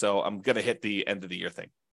there. So I'm going to hit the end of the year thing.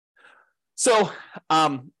 So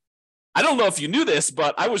I don't know if you knew this,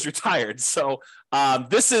 but I was retired. So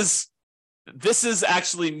this is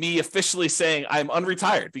actually me officially saying I'm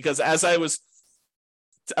unretired, because as I was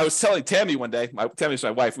telling Tammy one day, Tammy's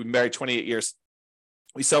my wife, we've been married 28 years.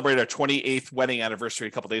 We celebrated our 28th wedding anniversary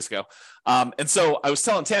a couple of days ago. And so I was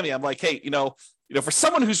telling Tammy, I'm like, hey, you know, for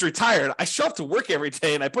someone who's retired, I show up to work every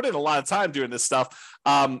day and I put in a lot of time doing this stuff.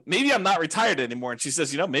 Maybe I'm not retired anymore. And she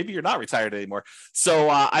says, maybe you're not retired anymore. So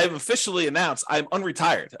I've officially announced I'm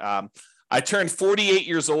unretired. I turned 48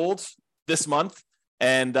 years old this month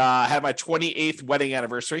and had my 28th wedding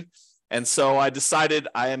anniversary. And so I decided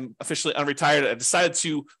I am officially unretired. I decided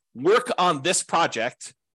to work on this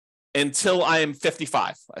project until I am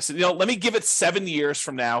 55. I said, let me give it 7 years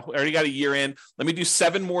from now. I already got a year in. Let me do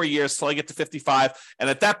 7 more years till I get to 55. And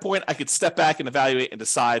at that point, I could step back and evaluate and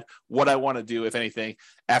decide what I want to do, if anything,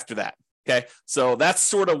 after that. Okay. So that's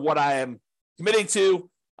sort of what I am committing to.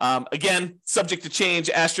 Again, subject to change,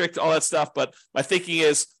 asterisk, all that stuff. But my thinking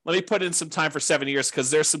is, let me put in some time for 7 years,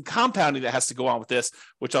 because there's some compounding that has to go on with this,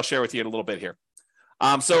 which I'll share with you in a little bit here.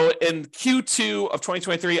 So in Q2 of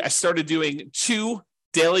 2023, I started doing 2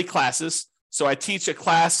 daily classes. So I teach a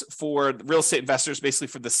class for real estate investors, basically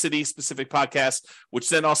for the City Specific podcast, which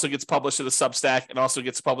then also gets published to the Substack and also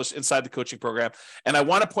gets published inside the coaching program. And I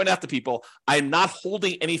want to point out to people, I'm not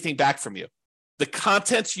holding anything back from you. The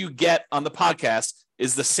content you get on the podcast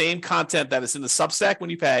is the same content that is in the Substack when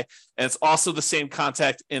you pay, and it's also the same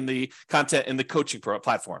content in the coaching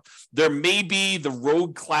platform. There may be the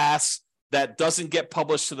rogue class that doesn't get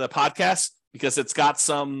published to the podcast because it's got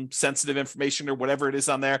some sensitive information or whatever it is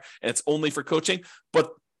on there, and it's only for coaching.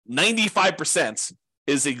 But 95%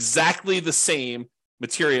 is exactly the same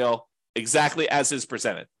material, exactly as is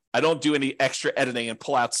presented. I don't do any extra editing and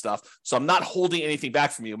pull out stuff. So I'm not holding anything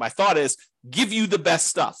back from you. My thought is give you the best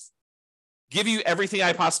stuff, give you everything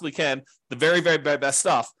I possibly can, the very, very, very best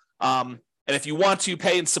stuff. And if you want to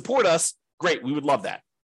pay and support us, great. We would love that.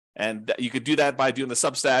 And you could do that by doing the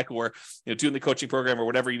Substack or doing the coaching program or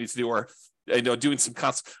whatever you need to do, or doing some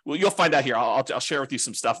well, you'll find out here. I'll share with you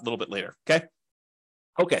some stuff a little bit later.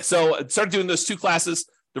 Okay. So I started doing those 2 classes,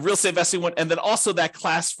 the real estate investing one, and then also that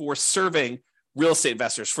class for serving real estate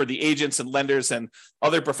investors, for the agents and lenders and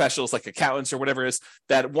other professionals like accountants or whatever it is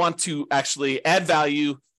that want to actually add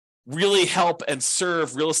value, really help and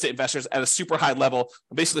serve real estate investors at a super high level.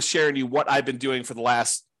 I'm basically sharing you what I've been doing for the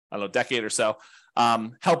last, decade or so,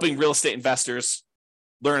 helping real estate investors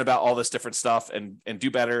learn about all this different stuff and do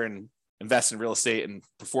better and invest in real estate and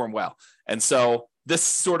perform well. And so this is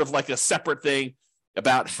sort of like a separate thing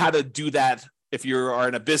about how to do that if you are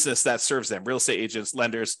in a business that serves them, real estate agents,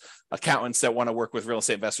 lenders, accountants that want to work with real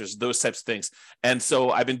estate investors, those types of things. And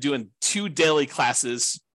so I've been doing 2 daily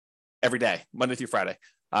classes every day, Monday through Friday,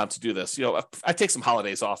 to do this. I take some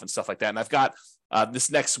holidays off and stuff like that. And I've got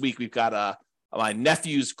this next week, we've got my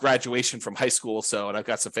nephew's graduation from high school. And I've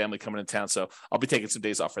got some family coming in town. So I'll be taking some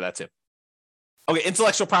days off for that too. Okay,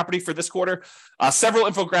 intellectual property for this quarter, several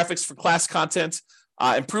infographics for class content,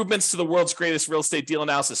 improvements to the world's greatest real estate deal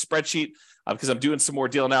analysis spreadsheet, because I'm doing some more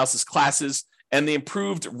deal analysis classes, and the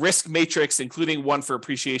improved risk matrix, including one for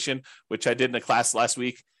appreciation, which I did in a class last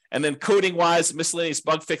week. And then coding wise, miscellaneous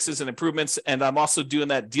bug fixes and improvements. And I'm also doing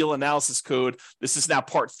that deal analysis code. This is now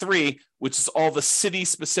part 3, which is all the city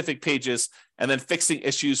specific pages, and then fixing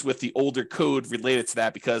issues with the older code related to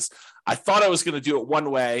that, because I thought I was going to do it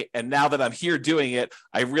one way. And now that I'm here doing it,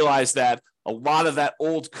 I realized that a lot of that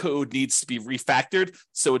old code needs to be refactored.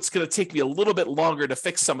 So it's going to take me a little bit longer to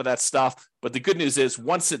fix some of that stuff. But the good news is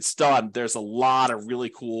once it's done, there's a lot of really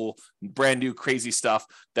cool, brand new, crazy stuff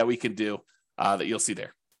that we can do that you'll see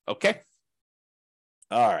there. Okay.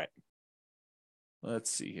 All right. Let's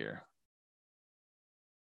see here.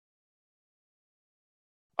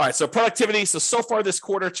 All right, so productivity. So far this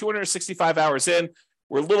quarter, 265 hours in.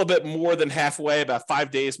 We're a little bit more than halfway, about 5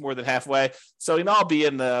 days more than halfway. So, I'll be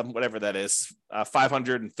in the, whatever that is,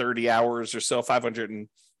 530 hours or so,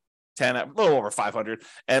 510, a little over 500.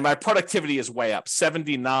 And my productivity is way up,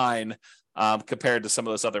 79 compared to some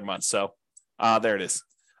of those other months. So there it is.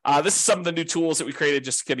 This is some of the new tools that we created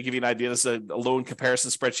just to kind of give you an idea. This is a loan comparison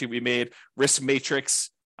spreadsheet we made, risk matrix.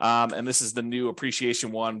 And this is the new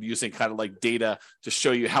appreciation one using kind of like data to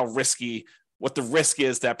show you how risky, what the risk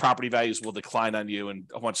is that property values will decline on you and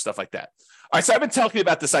a bunch of stuff like that. All right, so I've been telling you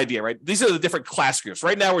about this idea, right? These are the different class groups.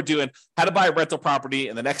 Right now we're doing how to buy a rental property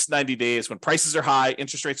in the next 90 days when prices are high,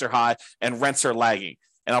 interest rates are high, and rents are lagging.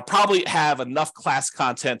 And I'll probably have enough class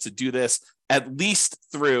content to do this at least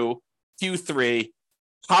through Q3,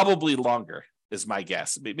 probably longer is my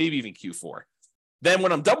guess, maybe even Q4. Then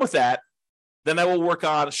when I'm done with that, then I will work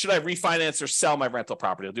on, should I refinance or sell my rental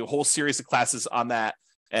property? I'll do a whole series of classes on that.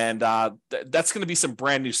 And that's going to be some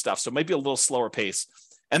brand new stuff. So maybe a little slower pace.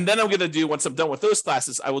 And then I'm going to do, once I'm done with those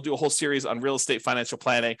classes, I will do a whole series on real estate financial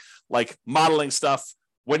planning, like modeling stuff,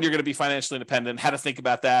 when you're going to be financially independent, how to think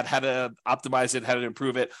about that, how to optimize it, how to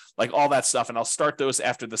improve it, like all that stuff. And I'll start those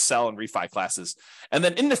after the sell and refi classes. And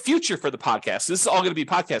then in the future for the podcast, this is all going to be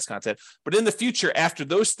podcast content, but in the future, after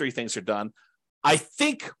those three things are done, I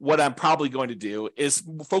think what I'm probably going to do is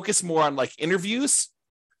focus more on like interviews,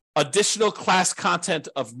 additional class content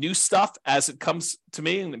of new stuff as it comes to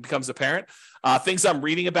me and it becomes apparent, things I'm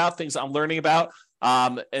reading about, things I'm learning about,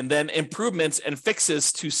 and then improvements and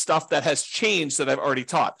fixes to stuff that has changed that I've already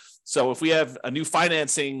taught. So if we have a new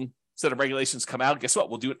financing set of regulations come out, guess what?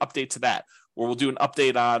 We'll do an update to that, or we'll do an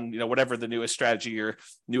update on, whatever the newest strategy or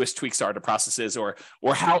newest tweaks are to processes, or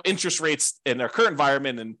how interest rates in our current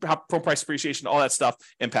environment and how home price appreciation, all that stuff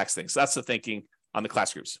impacts things. So that's the thinking on the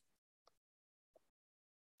class groups.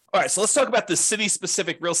 All right, so let's talk about the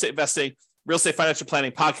city-specific real estate investing, real estate financial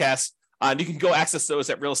planning podcast. And you can go access those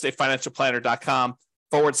at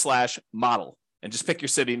realestatefinancialplanner.com/model and just pick your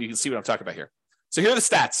city and you can see what I'm talking about here. So here are the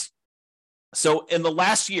stats. So in the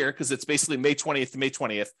last year, because it's basically May 20th to May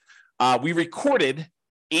 20th, we recorded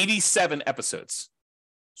 87 episodes.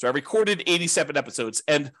 So I recorded 87 episodes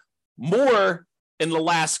and more in the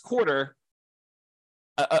last quarter,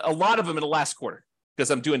 a lot of them in the last quarter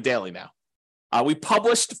because I'm doing daily now. We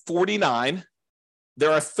published 49.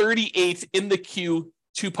 There are 38 in the queue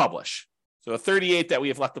to publish. So 38 that we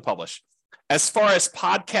have left to publish. As far as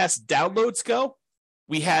podcast downloads go,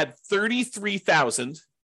 we had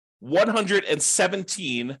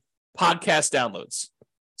 33,117 podcast downloads.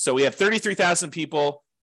 So we have 33,000 people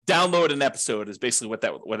download an episode is basically what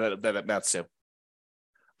that amounts to.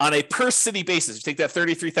 On a per city basis, you take that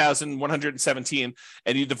 33,117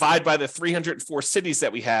 and you divide by the 304 cities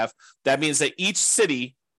that we have, that means that each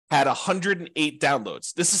city had 108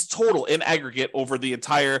 downloads. This is total in aggregate over the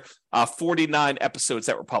entire 49 episodes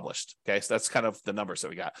that were published. Okay, so that's kind of the numbers that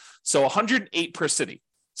we got. So 108 per city.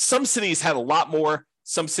 Some cities had a lot more.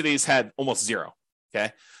 Some cities had almost zero.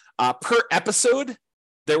 Okay, per episode,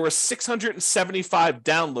 there were 675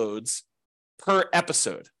 downloads per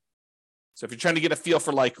episode. So if you're trying to get a feel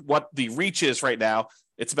for like what the reach is right now,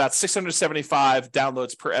 it's about 675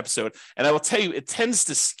 downloads per episode. And I will tell you, it tends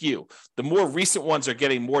to skew. The more recent ones are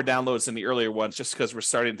getting more downloads than the earlier ones, just because we're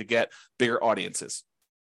starting to get bigger audiences.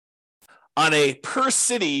 On a per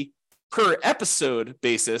city, per episode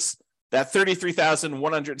basis, that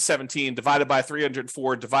 33,117 divided by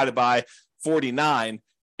 304 divided by 49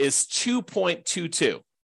 is 2.22.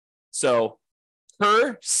 So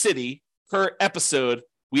per city, per episode,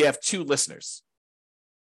 we have 2 listeners.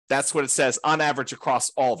 That's what it says on average across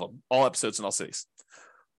all of them, all episodes in all cities.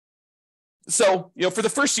 So, for the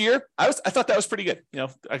first year, I thought that was pretty good.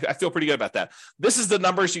 I feel pretty good about that. This is the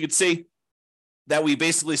numbers you could see that we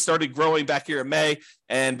basically started growing back here in May.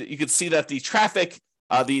 And you could see that the traffic,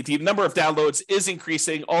 the number of downloads is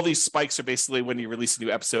increasing. All these spikes are basically when you release a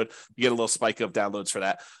new episode, you get a little spike of downloads for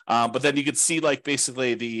that. But then you could see like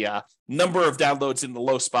basically the number of downloads in the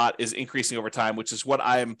low spot is increasing over time, which is what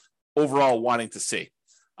I'm overall wanting to see.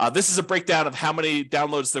 This is a breakdown of how many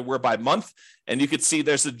downloads there were by month. And you could see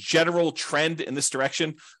there's a general trend in this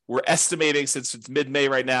direction. We're estimating, since it's mid-May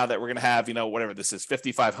right now, that we're going to have, whatever this is,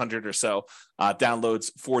 5,500 or so downloads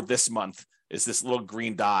for this month. Is this little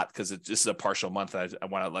green dot, because this is a partial month. I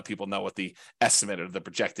want to let people know what the estimate or the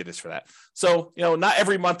projected is for that. So, not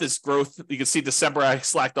every month is growth. You can see December, I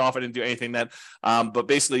slacked off. I didn't do anything then. But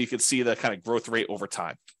basically, you can see the kind of growth rate over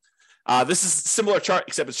time. This is a similar chart,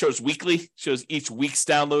 except it shows weekly, shows each week's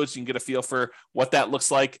downloads. You can get a feel for what that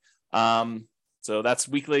looks like. So that's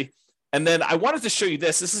weekly. And then I wanted to show you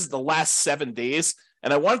this. This is the last 7 days.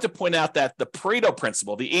 And I wanted to point out that the Pareto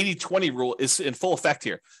principle, the 80-20 rule, is in full effect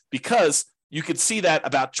here, because you could see that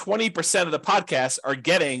about 20% of the podcasts are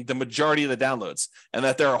getting the majority of the downloads, and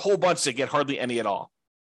that there are a whole bunch that get hardly any at all.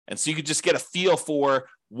 And so you could just get a feel for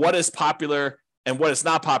what is popular and what is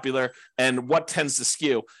not popular and what tends to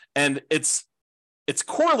skew. And it's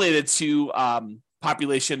correlated to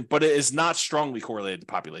population, but it is not strongly correlated to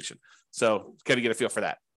population. So got to get a feel for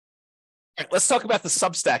that. All right, let's talk about the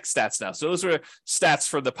Substack stats now. So those were stats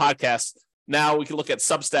for the podcast. Now we can look at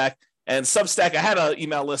Substack. And Substack, I had an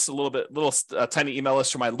email list, a tiny email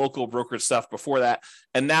list for my local brokerage stuff before that.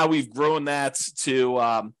 And now we've grown that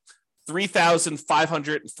to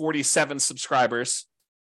 3,547 subscribers,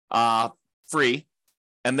 free,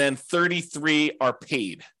 and then 33 are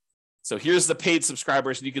paid. So here's the paid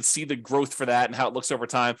subscribers, and you can see the growth for that and how it looks over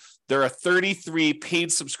time. There are 33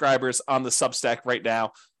 paid subscribers on the Substack right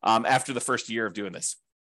now after the first year of doing this.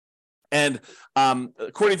 And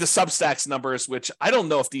according to Substack's numbers, which I don't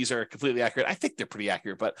know if these are completely accurate, I think they're pretty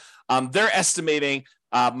accurate, but they're estimating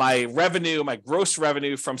my gross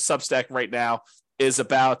revenue from Substack right now is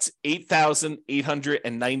about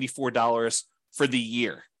 $8,894 for the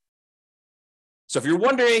year. So if you're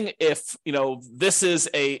wondering if, this is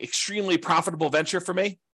a extremely profitable venture for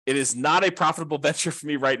me, it is not a profitable venture for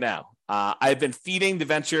me right now. I've been feeding the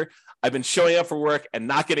venture. I've been showing up for work and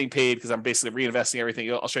not getting paid because I'm basically reinvesting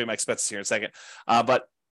everything. I'll show you my expenses here in a second. But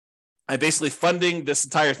I'm basically funding this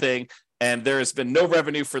entire thing, and there has been no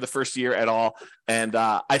revenue for the first year at all. And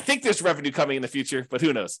I think there's revenue coming in the future, but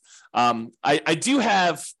who knows? I do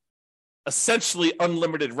have essentially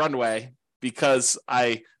unlimited runway because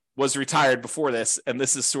I was retired before this, and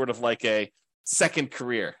this is sort of like a second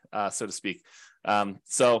career, so to speak.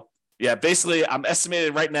 So yeah, basically I'm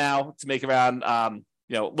estimated right now to make around, a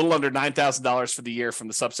little under $9,000 for the year from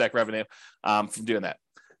the Substack revenue from doing that.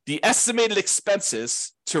 The estimated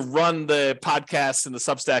expenses to run the podcast and the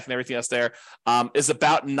Substack and everything else there is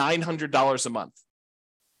about $900 a month,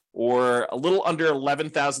 or a little under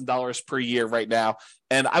 $11,000 per year right now.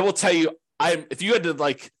 And I will tell you, if you had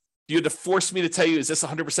to force me to tell you, is this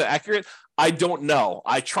 100% accurate? I don't know.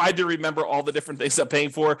 I tried to remember all the different things I'm paying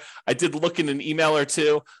for. I did look in an email or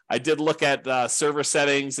two. I did look at server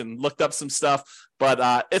settings and looked up some stuff,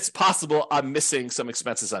 but it's possible I'm missing some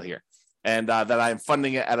expenses on here, and that I'm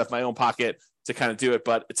funding it out of my own pocket to kind of do it.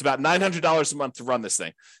 But it's about $900 a month to run this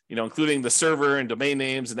thing, including the server and domain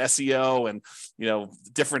names and SEO and,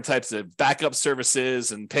 different types of backup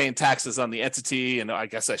services and paying taxes on the entity. And I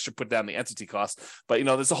guess I should put down the entity cost, but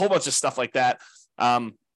there's a whole bunch of stuff like that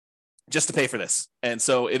just to pay for this. And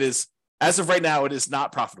so it is, as of right now, it is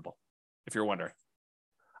not profitable, if you're wondering.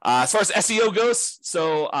 As far as SEO goes,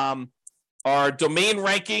 so our domain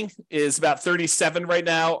ranking is about 37 right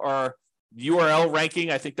now. Our URL ranking,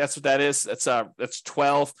 I think that's what that is. That's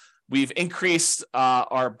 12. We've increased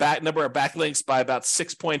our number of backlinks by about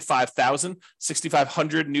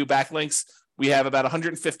 6,500 new backlinks. We have about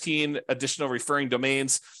 115 additional referring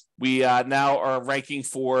domains. We now are ranking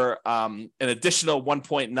for an additional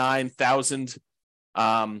 1.9 thousand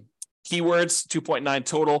keywords, 2.9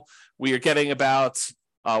 total. We are getting about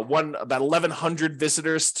 1,100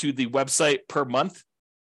 visitors to the website per month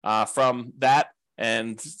from that.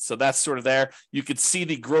 And so that's sort of there. You could see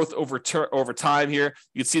the growth over time here.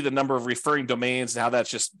 You can see the number of referring domains and how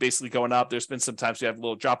that's just basically going up. There's been some times we have a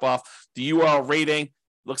little drop off. The URL rating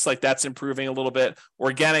looks like that's improving a little bit.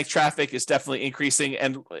 Organic traffic is definitely increasing.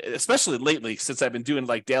 And especially lately, since I've been doing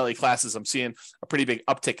like daily classes, I'm seeing a pretty big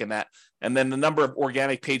uptick in that. And then the number of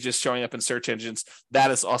organic pages showing up in search engines,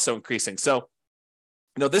 that is also increasing. So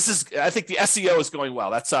I think the SEO is going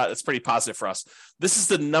well. That's pretty positive for us. This is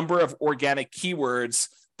the number of organic keywords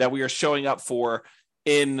that we are showing up for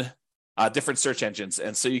in different search engines.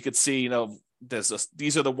 And so you could see,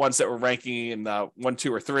 these are the ones that we're ranking in 1,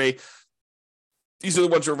 2, or 3. These are the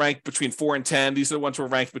ones we're ranked between 4 and 10. These are the ones we're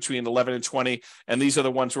ranked between 11 and 20. And these are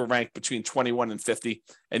the ones we're ranked between 21 and 50.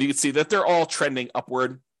 And you can see that they're all trending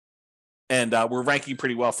upward. And we're ranking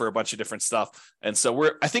pretty well for a bunch of different stuff. And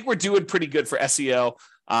so I think we're doing pretty good for SEO.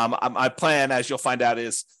 My plan, as you'll find out,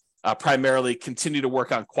 is primarily continue to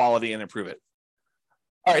work on quality and improve it.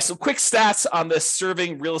 All right, so quick stats on this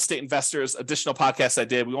Serving Real Estate Investors additional podcast I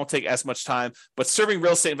did. We won't take as much time, but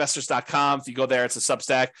servingrealestateinvestors.com. If you go there, it's a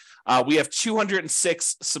Substack. We have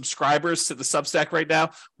 206 subscribers to the Substack right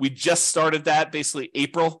now. We just started that basically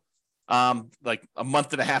April, like a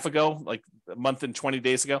month and a half ago, like a month and 20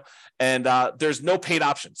 days ago. And there's no paid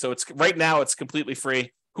option. So right now it's completely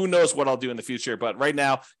free. Who knows what I'll do in the future, but right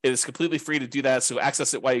now it is completely free to do that. So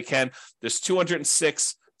access it while you can. There's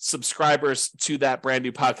 206 subscribers to that brand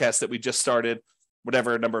new podcast that we just started.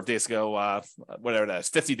 whatever number of days ago, whatever that is,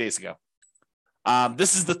 50 days ago.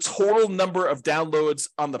 This is the total number of downloads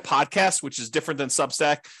on the podcast, which is different than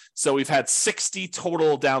Substack. So we've had 60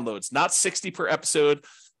 total downloads, not 60 per episode,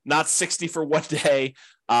 not 60 for one day.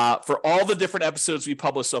 For all the different episodes we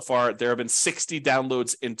published so far, there have been 60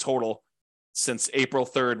 downloads in total since April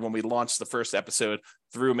 3rd, when we launched the first episode,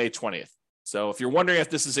 through May 20th. So if you're wondering if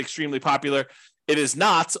this is extremely popular, it is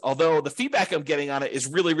not, although the feedback I'm getting on it is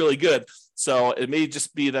really, really good. So it may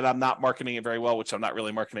just be that I'm not marketing it very well, which I'm not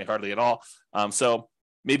really marketing hardly at all. So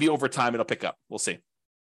maybe over time it'll pick up. We'll see. All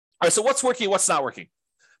right, so what's working, what's not working?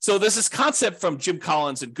 So there's this concept from Jim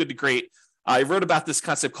Collins and Good to Great. I wrote about this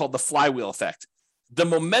concept called the flywheel effect. The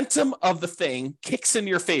momentum of the thing kicks in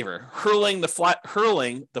your favor, hurling the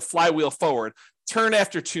flywheel forward, turn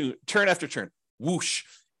after turn, whoosh,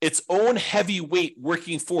 its own heavy weight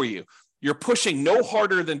working for you. You're pushing no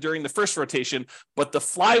harder than during the first rotation, but the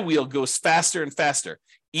flywheel goes faster and faster.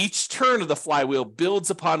 Each turn of the flywheel builds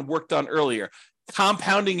upon work done earlier,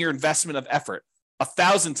 compounding your investment of effort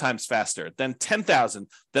 1,000 times faster, then 10,000,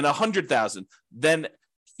 then 100,000, then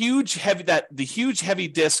the huge heavy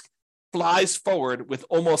disc flies forward with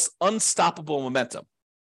almost unstoppable momentum.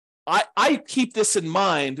 I keep this in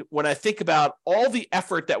mind when I think about all the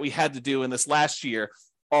effort that we had to do in this last year,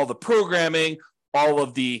 all the programming, all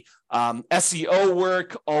of the SEO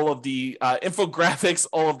work, all of the infographics,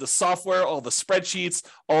 all of the software, all the spreadsheets,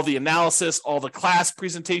 all the analysis, all the class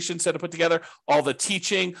presentations that I put together, all the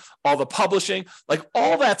teaching, all the publishing, like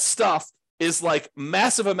all that stuff is like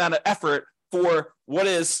massive amount of effort for what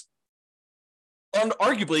is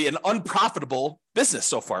arguably an unprofitable business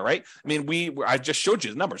so far, right? I mean, I just showed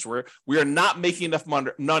you the numbers. We are not making enough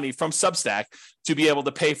money from Substack to be able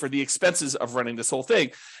to pay for the expenses of running this whole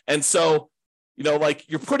thing. And so, like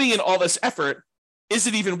you're putting in all this effort, is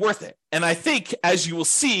it even worth it? And I think, as you will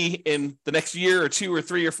see in the next year or 2 or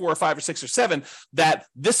 3 or 4 or 5 or 6 or 7, that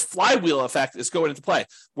this flywheel effect is going into play,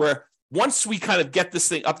 where once we kind of get this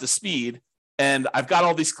thing up to speed, and I've got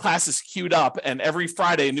all these classes queued up, and every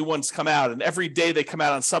Friday new ones come out, and every day they come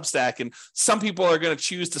out on Substack, and some people are going to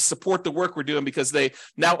choose to support the work we're doing because they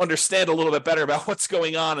now understand a little bit better about what's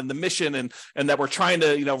going on and the mission, and that we're trying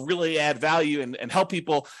to really add value and help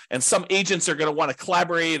people. And some agents are going to want to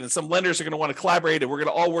collaborate, and some lenders are going to want to collaborate, and we're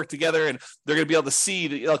going to all work together, and they're going to be able to see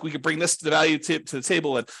that, like, we could bring this to the value to the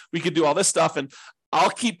table, and we could do all this stuff. And I'll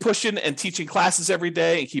keep pushing and teaching classes every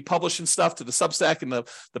day and keep publishing stuff to the Substack and the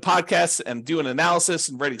podcasts and doing analysis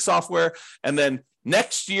and writing software. And then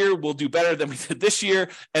next year we'll do better than we did this year,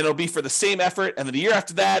 and it'll be for the same effort. And then the year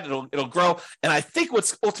after that, it'll grow. And I think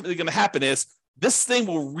what's ultimately going to happen is this thing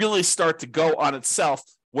will really start to go on itself,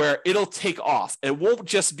 where it'll take off. It won't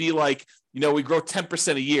just be like, we grow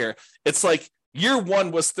 10% a year. It's like year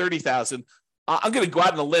one was 30,000. I'm going to go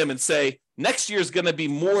out on a limb and say next year is going to be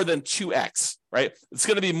more than 2x, right? It's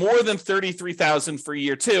going to be more than 33,000 for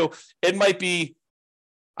year two. It might be,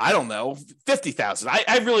 I don't know, 50,000.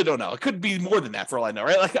 I really don't know. It could be more than that for all I know,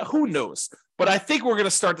 right? Like, who knows? But I think we're going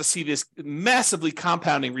to start to see this massively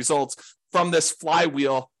compounding results from this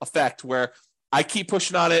flywheel effect, where I keep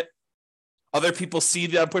pushing on it. Other people see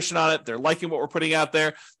that I'm pushing on it. They're liking what we're putting out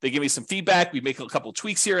there. They give me some feedback. We make a couple of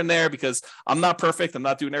tweaks here and there because I'm not perfect. I'm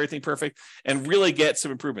not doing everything perfect, and really get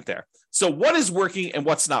some improvement there. So what is working and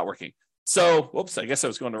what's not working? So, whoops, I guess I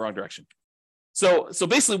was going the wrong direction. So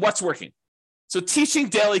basically what's working? So teaching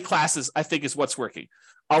daily classes, I think, is what's working.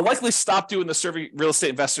 I'll likely stop doing the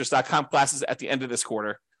ServingRealEstateInvestors.com classes at the end of this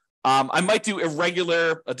quarter. I might do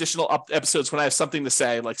irregular additional episodes when I have something to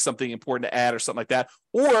say, like something important to add or something like that.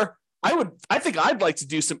 Or I think I'd like to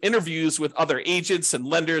do some interviews with other agents and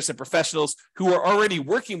lenders and professionals who are already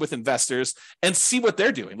working with investors and see what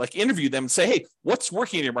they're doing. Like, interview them and say, hey, what's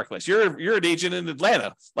working in your marketplace? You're an agent in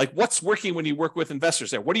Atlanta. Like, what's working when you work with investors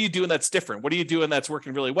there? What are you doing that's different? What are you doing that's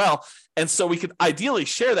working really well? And so we could ideally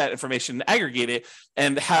share that information and aggregate it,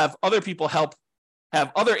 and have other people have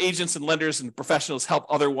other agents and lenders and professionals help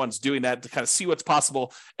other ones doing that, to kind of see what's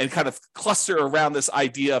possible and kind of cluster around this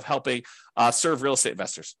idea of helping serve real estate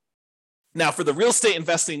investors. Now, for the real estate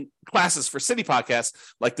investing classes for City Podcast,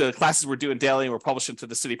 like the classes we're doing daily and we're publishing to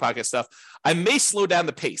the City Podcast stuff, I may slow down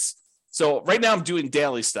the pace. So right now I'm doing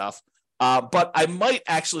daily stuff, but I might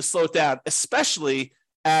actually slow it down, especially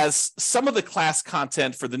as some of the class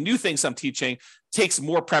content for the new things I'm teaching takes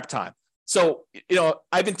more prep time. So,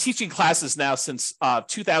 I've been teaching classes now since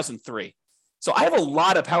 2003. So I have a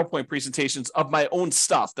lot of PowerPoint presentations of my own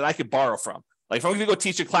stuff that I could borrow from. Like if I'm going to go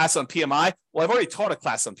teach a class on PMI, well, I've already taught a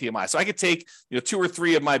class on PMI. So I could take 2 or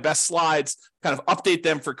 3 of my best slides, kind of update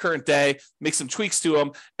them for current day, make some tweaks to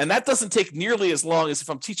them. And that doesn't take nearly as long as if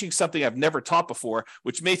I'm teaching something I've never taught before,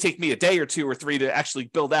 which may take me a day or 2 or 3 to actually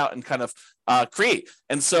build out and kind of create.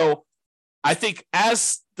 And so I think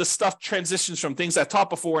as the stuff transitions from things I've taught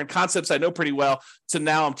before and concepts I know pretty well to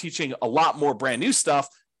now I'm teaching a lot more brand new stuff,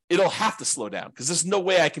 it'll have to slow down because there's no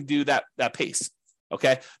way I can do that pace.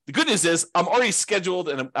 Okay. The good news is I'm already scheduled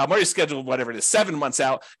whatever it is, 7 months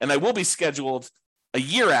out, and I will be scheduled a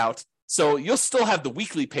year out. So you'll still have the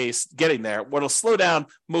weekly pace getting there. What'll slow down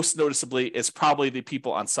most noticeably is probably the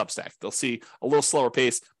people on Substack. They'll see a little slower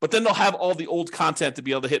pace, but then they'll have all the old content to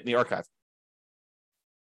be able to hit in the archive.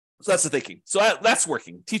 So that's the thinking. So that's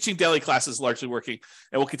working. Teaching daily classes is largely working,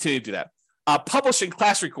 and we'll continue to do that. Publishing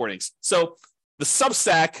class recordings. So the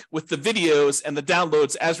Substack with the videos and the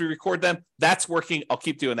downloads as we record them, that's working. I'll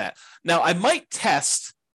keep doing that. Now, I might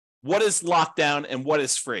test what is locked down and what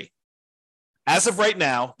is free. As of right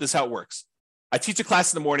now, this is how it works. I teach a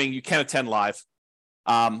class in the morning. You can't attend live.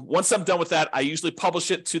 Once I'm done with that, I usually publish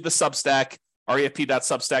it to the Substack,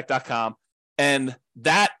 refp.substack.com, and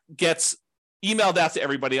that gets emailed out to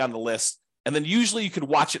everybody on the list. And then usually you can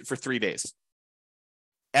watch it for 3 days.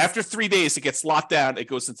 After 3 days, it gets locked down. It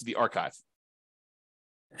goes into the archive.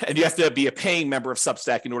 And you have to be a paying member of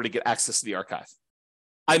Substack in order to get access to the archive.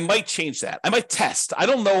 I might change that. I might test. I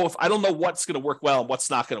don't know what's going to work well and what's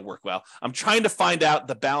not going to work well. I'm trying to find out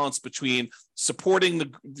the balance between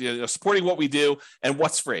supporting supporting what we do and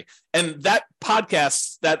what's free. And that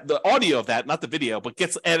podcast, that the audio of that, not the video, but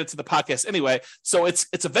gets added to the podcast anyway. So it's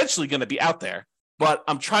eventually going to be out there. But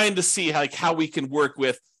I'm trying to see how we can work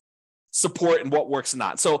with support and what works and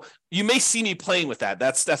not. So you may see me playing with that.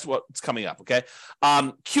 That's what's coming up. Okay.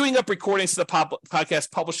 Queuing up recordings to the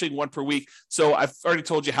podcast, publishing 1 per week. So I've already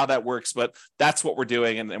told you how that works, but that's what we're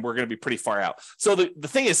doing. And we're going to be pretty far out. So the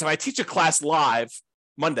thing is, if I teach a class live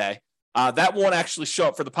Monday, that won't actually show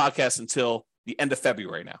up for the podcast until the end of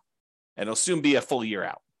February now. And it'll soon be a full year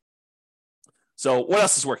out. So what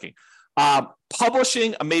else is working?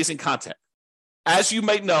 Publishing amazing content. As you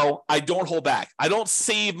might know, I don't hold back. I don't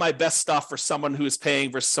save my best stuff for someone who is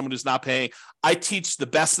paying versus someone who's not paying. I teach the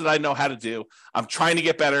best that I know how to do. I'm trying to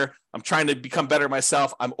get better. I'm trying to become better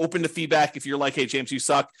myself. I'm open to feedback. If you're like, hey, James, you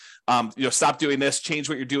suck. Stop doing this. Change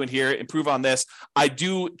what you're doing here. Improve on this. I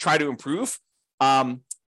do try to improve.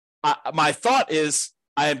 My thought is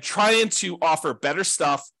I am trying to offer better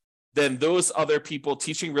stuff than those other people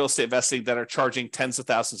teaching real estate investing that are charging tens of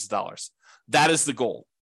thousands of dollars. That is the goal.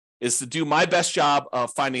 Is to do my best job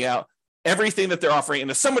of finding out everything that they're offering.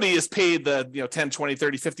 And if somebody is paid the $10, $20, $30,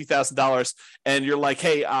 $50,000 and you're like,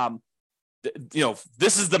 hey,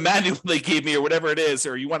 this is the manual they gave me or whatever it is,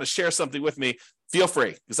 or you want to share something with me, feel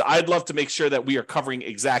free, because I'd love to make sure that we are covering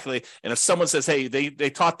exactly. And if someone says, hey,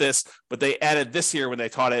 they taught this, but they added this here when they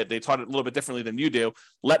taught it a little bit differently than you do,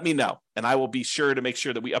 let me know. And I will be sure to make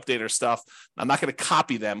sure that we update our stuff. I'm not going to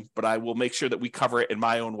copy them, but I will make sure that we cover it in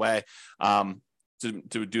my own way.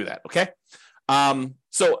 To do that. Okay.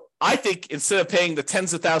 So I think instead of paying the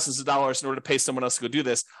tens of thousands of dollars in order to pay someone else to go do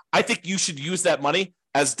this, I think you should use that money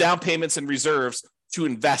as down payments and reserves to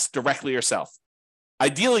invest directly yourself.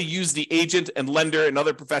 Ideally, use the agent and lender and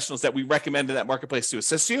other professionals that we recommend in that marketplace to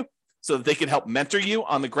assist you so that they can help mentor you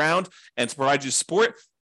on the ground and to provide you support.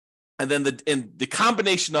 And then the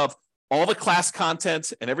combination of all the class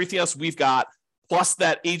content and everything else we've got, plus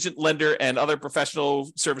that agent, lender, and other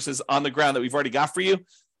professional services on the ground that we've already got for you,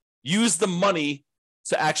 use the money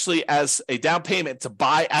to actually as a down payment to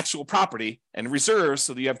buy actual property and reserves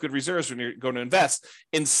so that you have good reserves when you're going to invest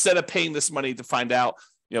instead of paying this money to find out,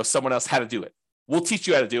 someone else how to do it. We'll teach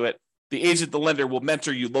you how to do it. The agent, the lender will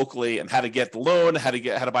mentor you locally and how to get the loan, how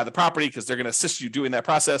to buy the property, because they're going to assist you doing that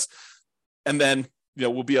process. And then,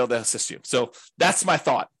 we'll be able to assist you. So that's my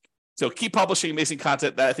thought. So keep publishing amazing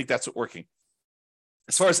content. I think that's what's working.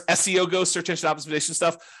 As far as SEO goes, search engine optimization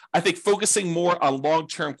stuff, I think focusing more on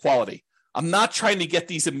long-term quality. I'm not trying to get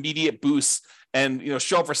these immediate boosts and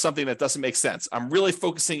show up for something that doesn't make sense. I'm really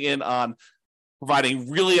focusing in on providing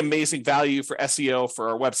really amazing value for SEO for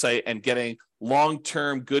our website and getting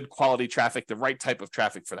long-term good quality traffic, the right type of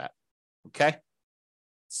traffic for that. Okay.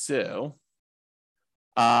 So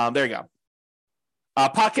there you go.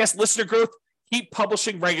 Podcast listener growth. Keep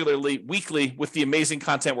publishing regularly, weekly, with the amazing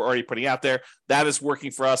content we're already putting out there. That is working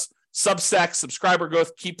for us. Substack, subscriber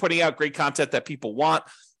growth, keep putting out great content that people want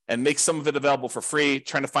and make some of it available for free.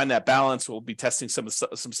 Trying to find that balance. We'll be testing some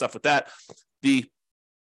stuff with that. The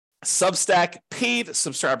Substack paid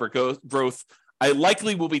subscriber growth, I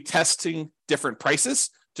likely will be testing different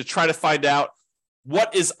prices to try to find out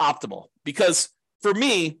what is optimal? Because for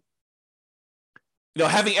me,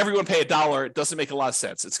 having everyone pay $1, it doesn't make a lot of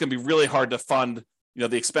sense. It's going to be really hard to fund,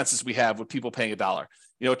 the expenses we have with people paying $1.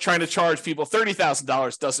 Trying to charge people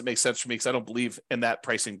 $30,000 doesn't make sense for me because I don't believe in that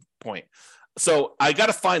pricing point. So I got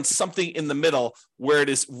to find something in the middle where it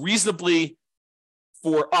is reasonably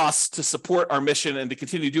for us to support our mission and to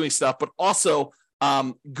continue doing stuff, but also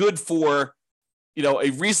good for,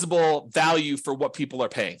 a reasonable value for what people are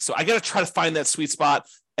paying. So I got to try to find that sweet spot.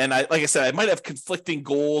 And like I said, I might have conflicting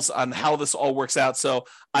goals on how this all works out. So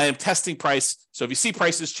I am testing price. So if you see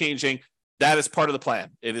prices changing, that is part of the plan.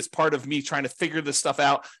 It is part of me trying to figure this stuff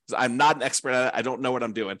out because I'm not an expert at it. I don't know what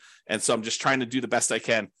I'm doing. And so I'm just trying to do the best I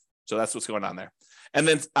can. So that's what's going on there. And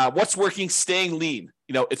then what's working, staying lean.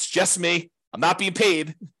 It's just me. I'm not being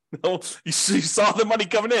paid. You saw the money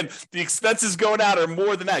coming in. The expenses going out are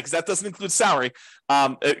more than that because that doesn't include salary.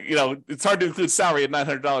 It's hard to include salary at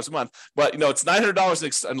 $900 a month, but it's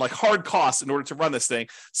 $900 and like hard costs in order to run this thing.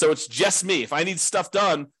 So it's just me. If I need stuff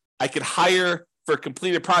done, I could hire for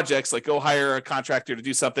completed projects, like go hire a contractor to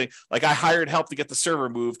do something. Like I hired help to get the server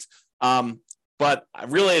moved. But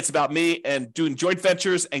really it's about me and doing joint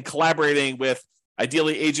ventures and collaborating with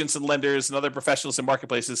ideally agents and lenders and other professionals and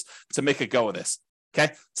marketplaces to make a go of this.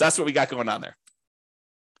 Okay, so that's what we got going on there.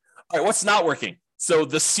 All right, what's not working? So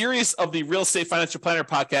the series of the Real Estate Financial Planner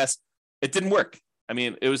podcast, it didn't work. I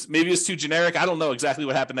mean, it was too generic. I don't know exactly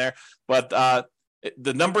what happened there, but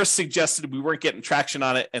the numbers suggested we weren't getting traction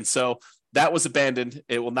on it, and so that was abandoned.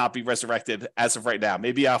 It will not be resurrected as of right now.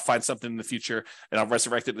 Maybe I'll find something in the future and I'll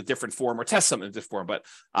resurrect it in a different form or test something in a different form,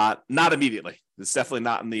 but not immediately. It's definitely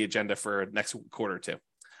not on the agenda for next quarter or two.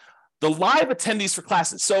 The live attendees for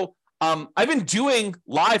classes. So I've been doing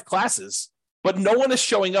live classes, but no one is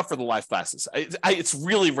showing up for the live classes. It's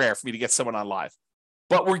really rare for me to get someone on live,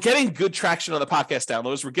 but we're getting good traction on the podcast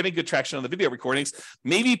downloads. We're getting good traction on the video recordings.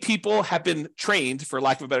 Maybe people have been trained, for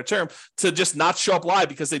lack of a better term, to just not show up live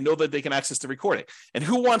because they know that they can access the recording. And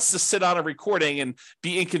who wants to sit on a recording and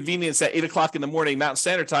be inconvenienced at 8:00 in the morning, Mountain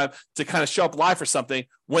Standard Time, to kind of show up live for something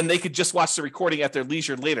when they could just watch the recording at their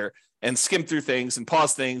leisure later and skim through things and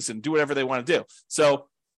pause things and do whatever they want to do. So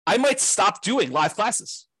I might stop doing live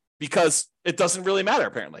classes because it doesn't really matter,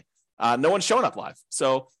 apparently. No one's showing up live.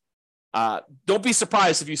 So don't be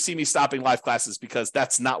surprised if you see me stopping live classes because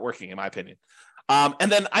that's not working, in my opinion.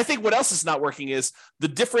 And then I think what else is not working is the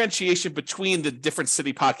differentiation between the different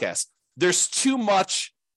city podcasts. There's too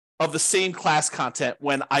much of the same class content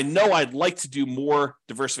when I know I'd like to do more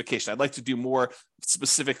diversification. I'd like to do more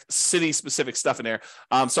specific city-specific stuff in there.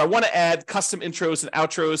 So I want to add custom intros and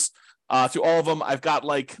outros to all of them. I've got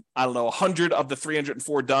 100 of the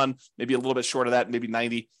 304 done, maybe a little bit short of that, maybe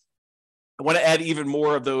 90. I want to add even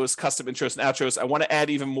more of those custom intros and outros. I want to add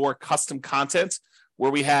even more custom content where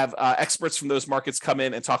we have experts from those markets come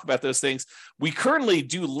in and talk about those things. We currently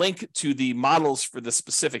do link to the models for the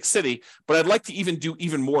specific city, but I'd like to do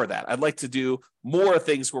even more of that. I'd like to do more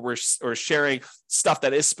things where we're sharing stuff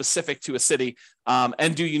that is specific to a city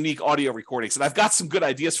and do unique audio recordings. And I've got some good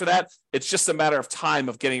ideas for that. It's just a matter of time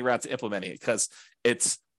of getting around to implementing it because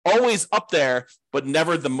it's always up there, but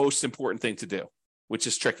never the most important thing to do, which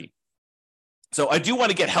is tricky. So I do want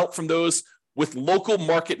to get help from those with local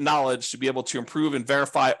market knowledge to be able to improve and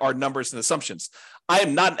verify our numbers and assumptions. I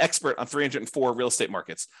am not an expert on 304 real estate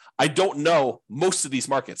markets. I don't know most of these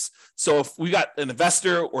markets. So if we got an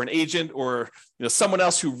investor or an agent or someone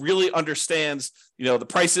else who really understands the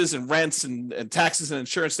prices and rents and taxes and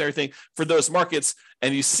insurance and everything for those markets,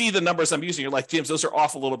 and you see the numbers I'm using, you're like, James, those are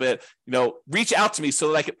off a little bit, reach out to me so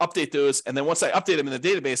that I can update those. And then once I update them in the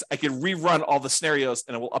database, I can rerun all the scenarios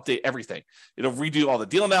and it will update everything. It'll redo all the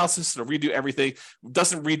deal analysis. It'll redo everything. It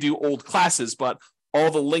doesn't redo old classes, but all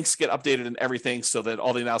the links get updated and everything so that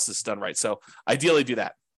all the analysis is done right. So ideally do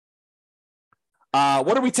that.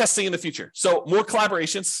 What are we testing in the future? So more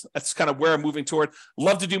collaborations. That's kind of where I'm moving toward.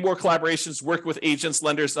 Love to do more collaborations, work with agents,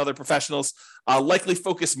 lenders, and other professionals. Likely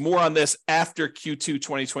focus more on this after Q2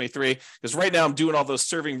 2023, because right now I'm doing all those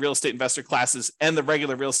serving real estate investor classes and the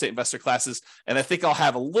regular real estate investor classes. And I think I'll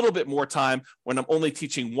have a little bit more time when I'm only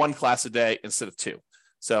teaching one class a day instead of two.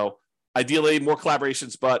 So ideally more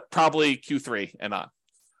collaborations, but probably Q3 and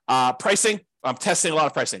on. Pricing, I'm testing a lot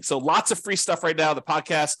of pricing. So lots of free stuff right now, the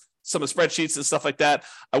podcast, some of the spreadsheets and stuff like that.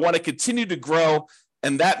 I want to continue to grow,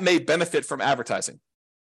 and that may benefit from advertising.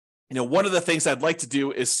 One of the things I'd like to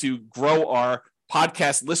do is to grow our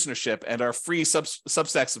podcast listenership and our free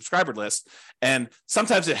Substack subscriber list. And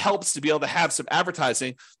sometimes it helps to be able to have some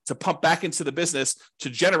advertising to pump back into the business to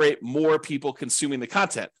generate more people consuming the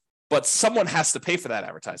content. But someone has to pay for that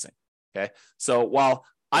advertising. Okay. So while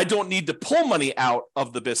I don't need to pull money out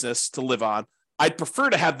of the business to live on, I'd prefer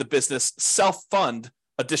to have the business self-fund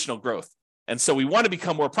additional growth. And so we want to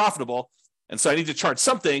become more profitable. And so I need to charge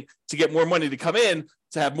something to get more money to come in,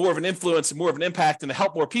 to have more of an influence and more of an impact and to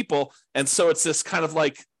help more people. And so it's this kind of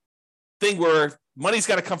like thing where money's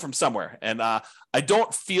got to come from somewhere. And I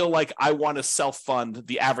don't feel like I want to self-fund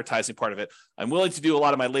the advertising part of it. I'm willing to do a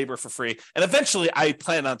lot of my labor for free. And eventually I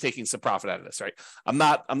plan on taking some profit out of this, right? I'm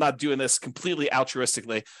not doing this completely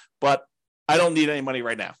altruistically, but I don't need any money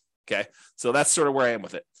right now. Okay. So that's sort of where I am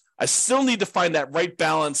with it. I still need to find that right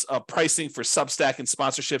balance of pricing for Substack and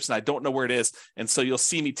sponsorships, and I don't know where it is. And so you'll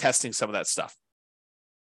see me testing some of that stuff.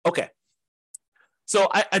 Okay. So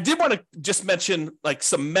I did want to just mention like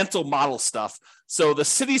some mental model stuff. So the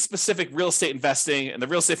city-specific real estate investing and the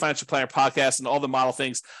Real Estate Financial Planner podcast and all the model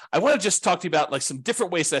things, I want to just talk to you about like some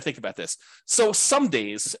different ways that I think about this. So some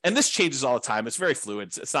days, and this changes all the time, it's very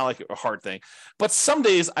fluid. It's not like a hard thing. But some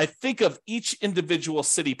days I think of each individual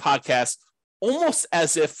city podcast almost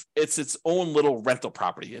as if it's its own little rental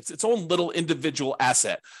property. It's its own little individual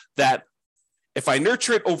asset that if I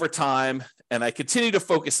nurture it over time and I continue to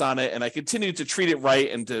focus on it and I continue to treat it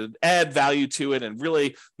right and to add value to it and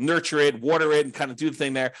really nurture it, water it, and kind of do the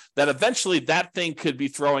thing there, that eventually that thing could be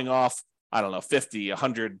throwing off, I don't know, $50,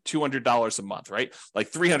 $100, $200 a month, right?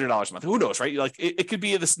 Like $300 a month. Who knows, right? Like it could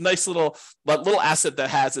be this nice little asset that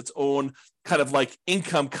has its own kind of like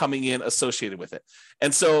income coming in associated with it.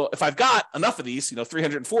 And so if I've got enough of these,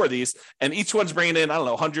 304 of these, and each one's bringing in, I don't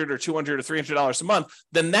know, $100 or $200 or $300 a month,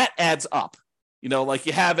 then that adds up. Like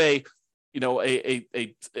you have like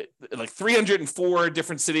 304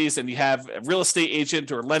 different cities, and you have a real estate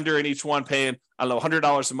agent or lender in each one paying, I don't know,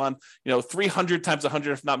 $100 a month. 300 times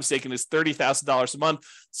 100, if not mistaken, is $30,000 a month.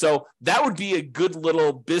 So that would be a good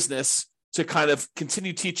little business to kind of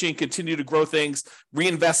continue teaching, continue to grow things,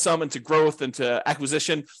 reinvest some into growth, into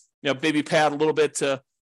acquisition, maybe pay out a little bit to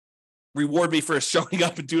reward me for showing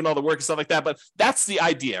up and doing all the work and stuff like that. But that's the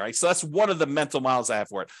idea, right? So that's one of the mental models I have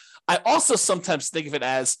for it. I also sometimes think of it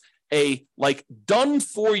as a like done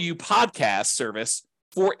for you podcast service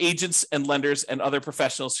for agents and lenders and other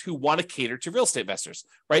professionals who want to cater to real estate investors,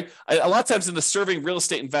 right? A lot of times in the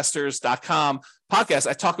servingrealestateinvestors.com podcast,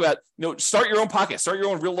 I talk about, start your own podcast, start your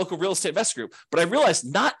own local real estate investor group. But I realize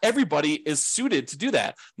not everybody is suited to do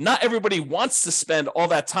that. Not everybody wants to spend all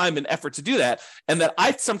that time and effort to do that. And that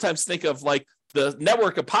I sometimes think of like the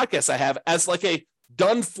network of podcasts I have as like a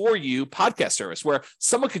done for you podcast service where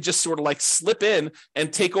someone could just sort of like slip in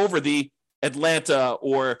and take over the Atlanta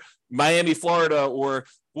or Miami, Florida, or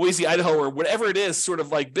Boise, Idaho, or whatever it is, sort of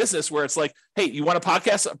like business where it's like, hey, you want a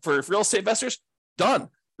podcast for real estate investors? Done.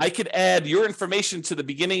 I could add your information to the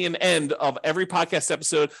beginning and end of every podcast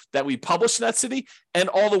episode that we publish in that city and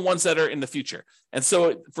all the ones that are in the future. And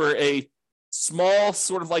so for a small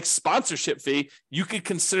sort of like sponsorship fee, you could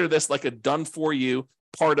consider this like a done for you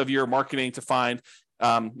part of your marketing to find,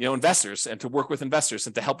 investors and to work with investors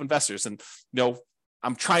and to help investors. And,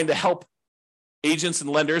 I'm trying to help agents and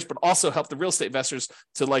lenders, but also help the real estate investors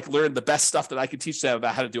to like learn the best stuff that I can teach them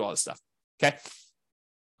about how to do all this stuff. Okay.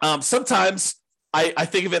 Sometimes I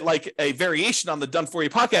think of it like a variation on the Done For You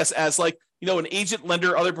podcast as like, an agent,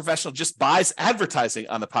 lender, other professional just buys advertising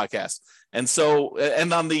on the podcast. And so,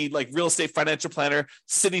 and on the like Real Estate Financial Planner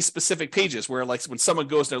city specific pages where like when someone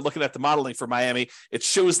goes, they're looking at the modeling for Miami, it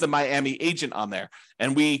shows the Miami agent on there.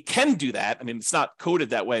 And we can do that. I mean, it's not coded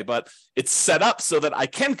that way, but it's set up so that I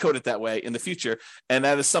can code it that way in the future. And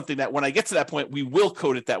that is something that when I get to that point, we will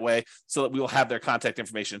code it that way so that we will have their contact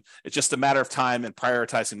information. It's just a matter of time and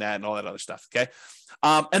prioritizing that and all that other stuff. Okay.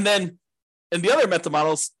 And then in the other mental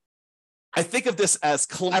models, I think of this as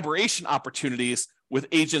collaboration opportunities with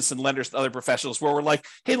agents and lenders and other professionals where we're like,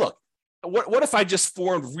 hey, look, what if I just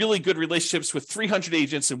formed really good relationships with 300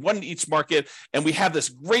 agents and one in each market, and we have this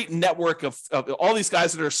great network of all these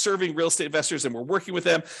guys that are serving real estate investors, and we're working with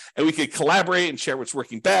them, and we could collaborate and share what's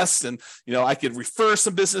working best, and I could refer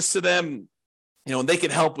some business to them. And they can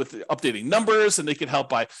help with updating numbers, and they can help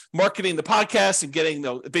by marketing the podcast and getting,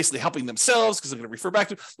 basically helping themselves because they're going to refer back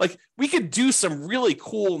to, like, we could do some really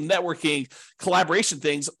cool networking collaboration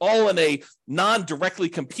things all in a non-directly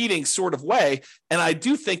competing sort of way. And I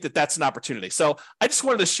do think that that's an opportunity. So I just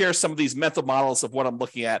wanted to share some of these mental models of what I'm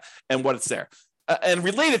looking at and what it's there. And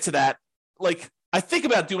related to that, like, I think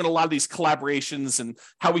about doing a lot of these collaborations and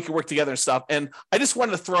how we can work together and stuff. And I just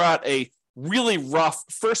wanted to throw out a really rough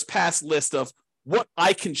first pass list of what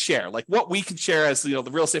I can share, like what we can share as, the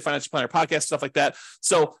Real Estate Financial Planner podcast, stuff like that.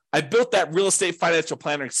 So I built that Real Estate Financial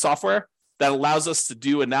Planner software that allows us to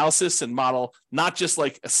do analysis and model, not just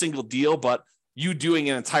like a single deal, but you doing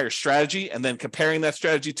an entire strategy and then comparing that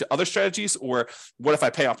strategy to other strategies? Or what if I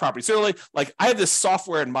pay off properties early? Like, I have this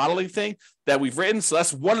software and modeling thing that we've written. So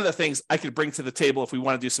that's one of the things I could bring to the table if we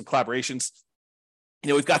want to do some collaborations.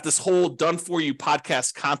 We've got this whole done for you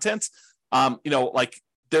podcast content. Like,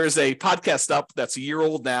 there's a podcast up that's a year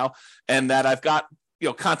old now, and that I've got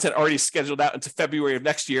content already scheduled out into February of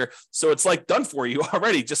next year. So it's like done for you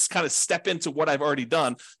already. Just kind of step into what I've already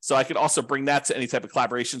done. So I could also bring that to any type of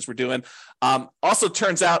collaborations we're doing. Also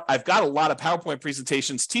turns out I've got a lot of PowerPoint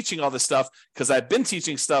presentations teaching all this stuff, because I've been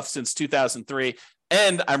teaching stuff since 2003,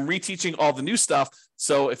 and I'm reteaching all the new stuff.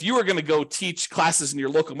 So if you were going to go teach classes in your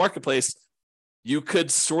local marketplace, you could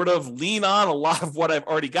sort of lean on a lot of what I've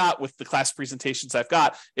already got with the class presentations I've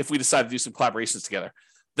got if we decide to do some collaborations together.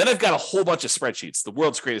 Then I've got a whole bunch of spreadsheets, the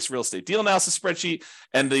world's greatest real estate deal analysis spreadsheet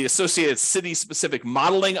and the associated city-specific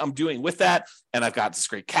modeling I'm doing with that. And I've got this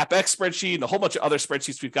great CapEx spreadsheet and a whole bunch of other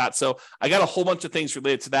spreadsheets we've got. So I got a whole bunch of things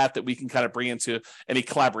related to that we can kind of bring into any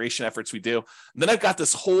collaboration efforts we do. And then I've got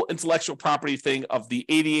this whole intellectual property thing of the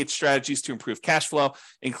 88 strategies to improve cash flow,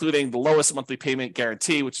 including the lowest monthly payment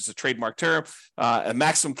guarantee, which is a trademark term, a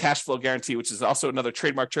maximum cash flow guarantee, which is also another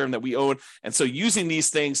trademark term that we own. And so using these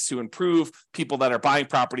things to improve people that are buying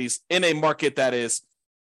properties in a market that is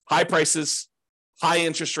high prices, high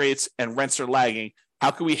interest rates, and rents are lagging,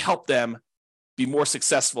 how can we help them be more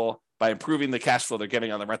successful by improving the cash flow they're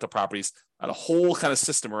getting on the rental properties, and a whole kind of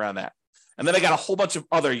system around that. And then I got a whole bunch of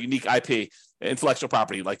other unique IP, intellectual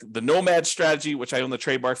property, like the Nomad strategy, which I own the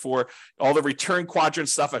trademark for, all the return quadrant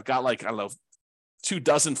stuff. I've got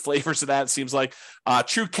 24 flavors of that, it seems like.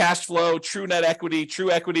 True cash flow, true net equity, true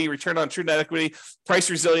equity, return on true net equity, price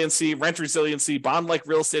resiliency, rent resiliency, bond-like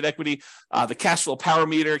real estate equity, the cash flow power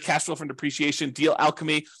meter, cash flow from depreciation, deal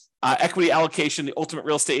alchemy, equity allocation, the ultimate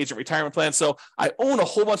real estate agent retirement plan. So I own a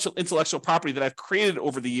whole bunch of intellectual property that I've created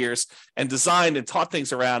over the years and designed and taught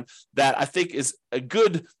things around that I think is a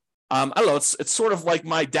good, it's sort of like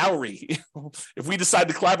my dowry. If we decide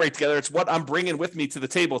to collaborate together, it's what I'm bringing with me to the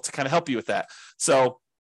table to kind of help you with that. So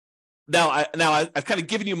now I've kind of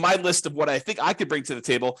given you my list of what I think I could bring to the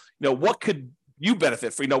table. What could you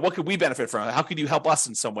benefit from? What could we benefit from? How could you help us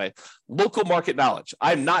in some way? Local market knowledge.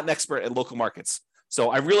 I'm not an expert in local markets. So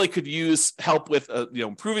I really could use help with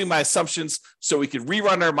improving my assumptions so we could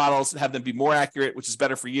rerun our models and have them be more accurate, which is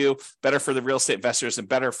better for you, better for the real estate investors, and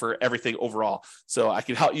better for everything overall. So I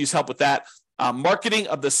could use help with that. Marketing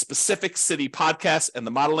of the specific city podcast and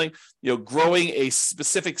the modeling, growing a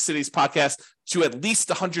specific city's podcast to at least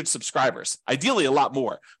 100 subscribers, ideally a lot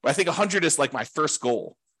more. But I think 100 is like my first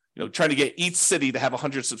goal, trying to get each city to have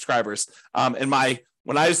 100 subscribers.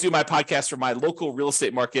 When I was doing my podcast for my local real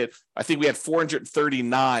estate market, I think we had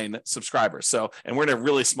 439 subscribers. So, and we're in a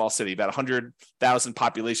really small city, about 100,000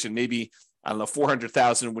 population, maybe,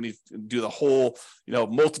 400,000 when you do the whole,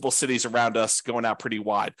 multiple cities around us going out pretty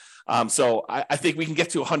wide. So I think we can get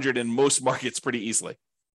to 100 in most markets pretty easily.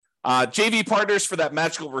 JV partners for that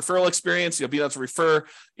magical referral experience, being able to refer,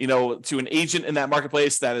 to an agent in that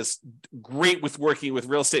marketplace that is great with working with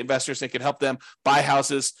real estate investors and can help them buy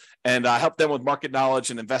houses and help them with market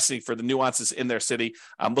knowledge and investing for the nuances in their city.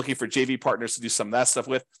 I'm looking for JV partners to do some of that stuff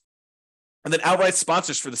with. And then outright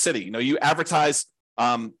sponsors for the city. You advertise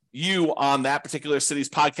you on that particular city's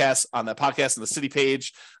podcast, on that podcast and the city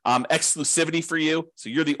page, exclusivity for you. So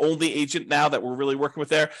you're the only agent now that we're really working with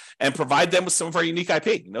there, and provide them with some of our unique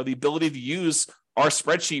IP, the ability to use our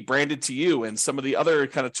spreadsheet branded to you and some of the other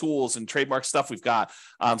kind of tools and trademark stuff we've got.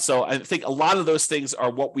 So I think a lot of those things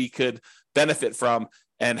are what we could benefit from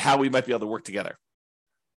and how we might be able to work together.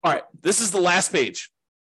 All right, this is the last page.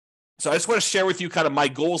 So I just want to share with you kind of my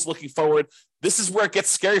goals looking forward. This is where it gets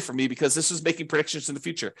scary for me because this is making predictions in the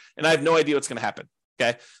future and I have no idea what's going to happen.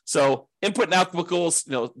 Okay. So input and output goals,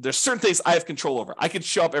 there's certain things I have control over. I can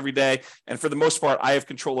show up every day. And for the most part, I have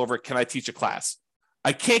control over, can I teach a class?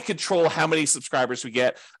 I can't control how many subscribers we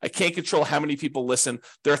get. I can't control how many people listen.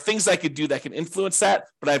 There are things I could do that can influence that,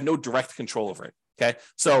 but I have no direct control over it. Okay.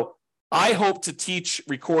 So I hope to teach,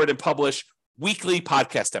 record, and publish weekly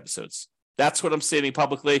podcast episodes. That's what I'm stating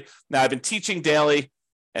publicly. Now, I've been teaching daily,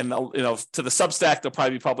 and to the Substack, they'll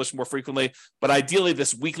probably be published more frequently. But ideally,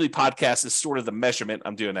 this weekly podcast is sort of the measurement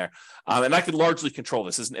I'm doing there. And I can largely control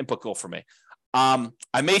this as an input goal for me.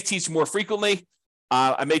 I may teach more frequently.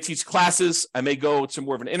 I may teach classes. I may go to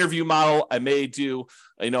more of an interview model. I may do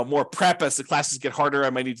more prep as the classes get harder. I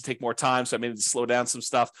might need to take more time, so I may need to slow down some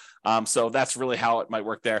stuff. So that's really how it might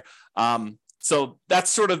work there. So that's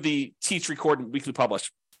sort of the teach, record, and weekly publish.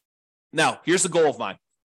 Now, here's the goal of mine.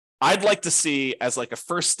 I'd like to see as like a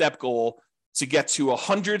first step goal to get to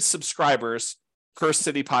 100 subscribers per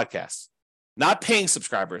city podcast, not paying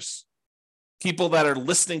subscribers, people that are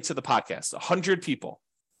listening to the podcast, 100 people.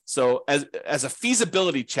 So as a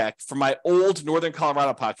feasibility check for my old Northern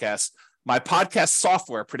Colorado podcast, my podcast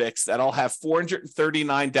software predicts that I'll have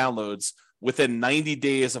 439 downloads within 90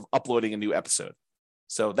 days of uploading a new episode.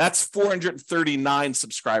 So that's 439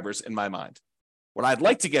 subscribers in my mind. What I'd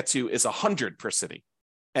like to get to is 100 per city.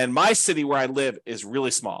 And my city where I live is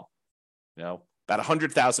really small, about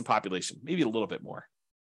 100,000 population, maybe a little bit more.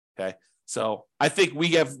 Okay. So I think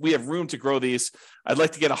we have room to grow these. I'd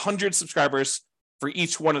like to get 100 subscribers for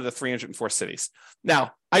each one of the 304 cities.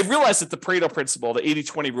 Now, I realize that the Pareto principle, the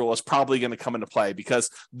 80-20 rule, is probably going to come into play because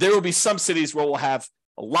there will be some cities where we'll have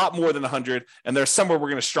a lot more than 100, and there's somewhere we're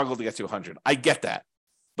going to struggle to get to 100. I get that.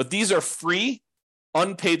 But these are free,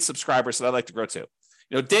 unpaid subscribers that I'd like to grow to.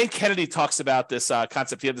 Dan Kennedy talks about this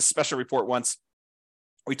concept. He had this special report once.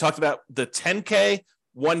 We talked about the 10K,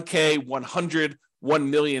 1K, 100, 1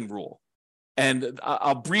 million rule. And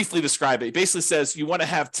I'll briefly describe it. It basically says you want to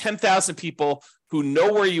have 10,000 people who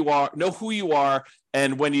know where you are, know who you are,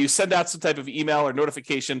 and when you send out some type of email or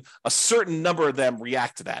notification, a certain number of them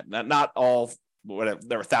react to that. Not all, whatever,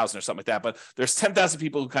 there are 1,000 or something like that, but there's 10,000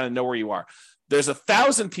 people who kind of know where you are. There's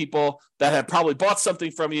 1,000 people that have probably bought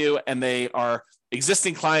something from you, and they are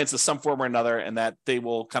existing clients of some form or another, and that they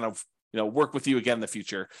will kind of work with you again in the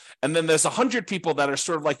future. And then there's 100 people that are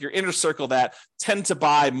sort of like your inner circle that tend to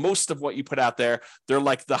buy most of what you put out there. They're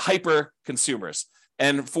like the hyper consumers.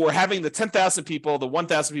 And for having the 10,000 people, the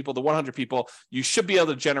 1,000 people, the 100 people, you should be able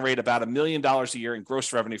to generate about $1 million a year in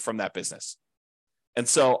gross revenue from that business. And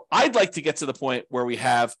so I'd like to get to the point where we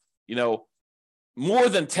have, more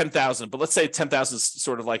than 10,000, but let's say 10,000 is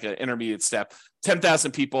sort of like an intermediate step,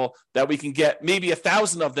 10,000 people that we can get maybe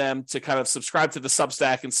 1,000 of them to kind of subscribe to the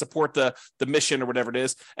Substack and support the mission or whatever it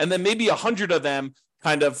is. And then maybe 100 of them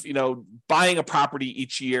kind of, buying a property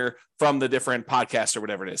each year from the different podcasts or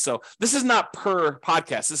whatever it is. So this is not per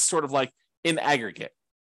podcast. This is sort of like in aggregate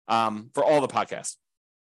for all the podcasts.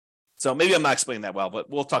 So maybe I'm not explaining that well, but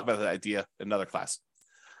we'll talk about that idea in another class.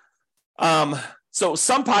 So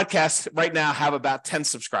some podcasts right now have about 10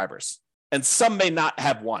 subscribers, and some may not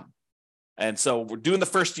have one. And so we're doing the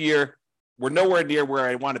first year. We're nowhere near where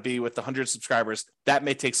I want to be with the 100 subscribers. That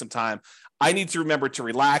may take some time. I need to remember to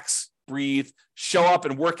relax, breathe, show up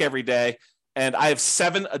and work every day. And I have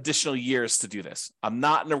 7 additional years to do this. I'm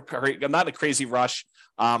not in a crazy rush.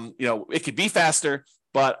 It could be faster,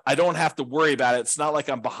 but I don't have to worry about it. It's not like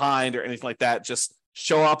I'm behind or anything like that. Just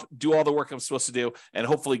show up, do all the work I'm supposed to do, and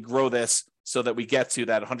hopefully grow this so that we get to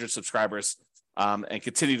that 100 subscribers and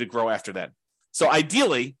continue to grow after that. So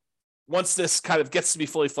ideally, once this kind of gets to be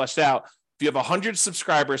fully fleshed out, if you have 100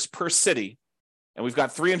 subscribers per city, and we've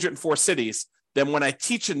got 304 cities, then when I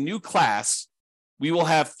teach a new class, we will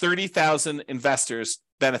have 30,000 investors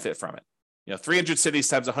benefit from it. 300 cities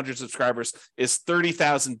times 100 subscribers is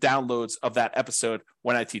 30,000 downloads of that episode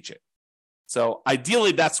when I teach it. So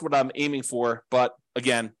ideally, that's what I'm aiming for. But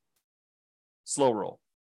again, slow roll,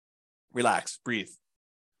 relax, breathe.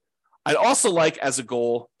 I'd also like as a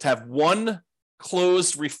goal to have 1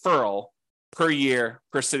 closed referral per year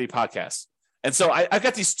per city podcast. And so I've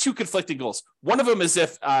got these 2 conflicting goals. One of them is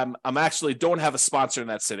if I'm actually don't have a sponsor in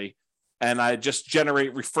that city, and I just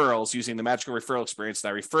generate referrals using the magical referral experience, and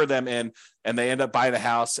I refer them in, and they end up buying the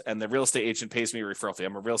house, and the real estate agent pays me a referral fee.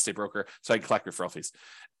 I'm a real estate broker, so I can collect referral fees.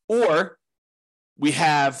 Or we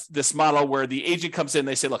have this model where the agent comes in,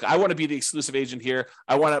 they say, look, I want to be the exclusive agent here.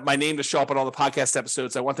 I want my name to show up on all the podcast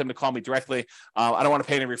episodes. I want them to call me directly. I don't want to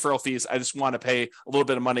pay any referral fees. I just want to pay a little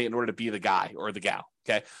bit of money in order to be the guy or the gal.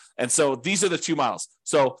 Okay. And so these are the 2 models.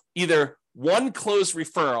 So either 1 closed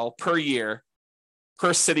referral per year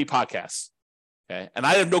per city podcast. Okay. And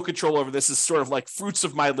I have no control over this. It's sort of like fruits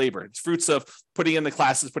of my labor. It's fruits of putting in the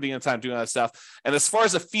classes, putting in the time, doing all that stuff. And as far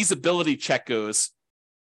as a feasibility check goes,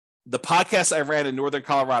 the podcast I ran in Northern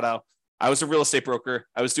Colorado, I was a real estate broker.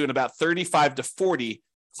 I was doing about 35 to 40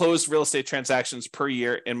 closed real estate transactions per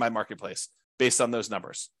year in my marketplace based on those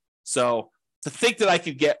numbers. So to think that I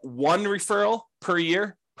could get 1 referral per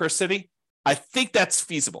year per city, I think that's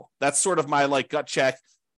feasible. That's sort of my gut check.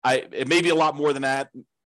 It may be a lot more than that,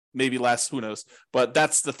 maybe less, who knows, but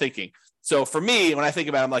that's the thinking. So for me, when I think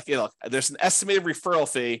about it, I'm like, look, there's an estimated referral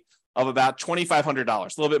fee of about $2,500,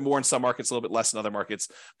 a little bit more in some markets, a little bit less in other markets,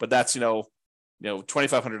 but that's,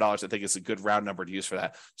 $2,500, I think is a good round number to use for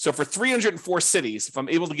that. So for 304 cities, if I'm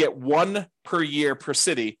able to get 1 per year per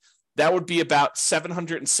city, that would be about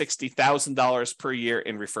 $760,000 per year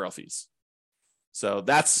in referral fees. So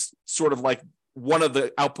that's sort of like one of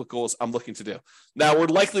the output goals I'm looking to do. Now, we're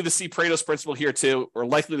likely to see Pareto's principle here too. We're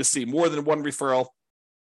likely to see more than 1 referral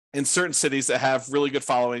in certain cities that have really good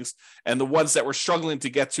followings, and the ones that we're struggling to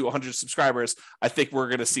get to 100 subscribers, I think we're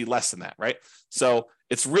going to see less than that, right? So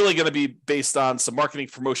it's really going to be based on some marketing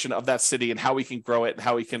promotion of that city and how we can grow it and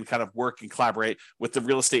how we can kind of work and collaborate with the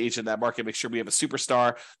real estate agent in that market, make sure we have a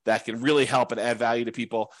superstar that can really help and add value to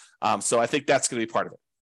people. So I think that's going to be part of it.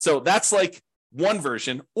 So that's like one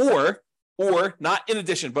version, or not in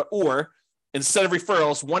addition, but instead of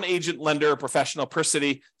referrals, one agent, lender, or professional per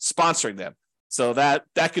city sponsoring them. So that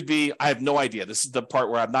could be, I have no idea. This is the part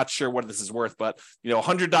where I'm not sure what this is worth, but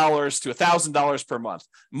 $100 to $1,000 per month.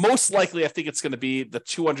 Most likely, I think it's going to be the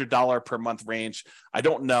 $200 per month range. I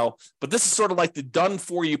don't know, but this is sort of like the done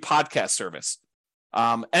for you podcast service.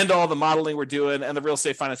 And all the modeling we're doing and the real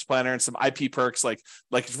estate finance planner and some IP perks, like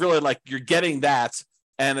it's really like you're getting that.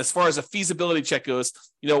 And as far as a feasibility check goes,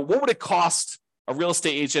 what would it cost a real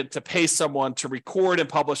estate agent to pay someone to record and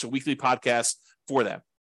publish a weekly podcast for them?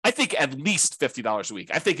 I think at least $50 a week.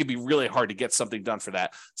 I think it'd be really hard to get something done for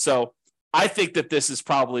that. So I think that this is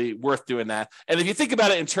probably worth doing that. And if you think about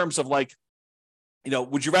it in terms of like,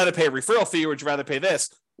 would you rather pay a referral fee or would you rather pay this?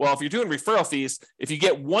 Well, if you're doing referral fees, if you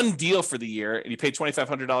get one deal for the year and you pay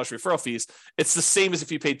 $2,500 referral fees, it's the same as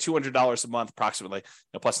if you paid $200 a month, approximately,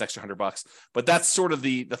 plus an extra $100. But that's sort of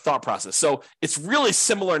the thought process. So it's really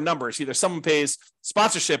similar numbers. Either someone pays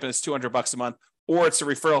sponsorship and it's $200 a month, or it's a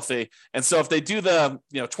referral fee. And so if they do the,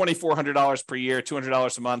 $2,400 per year,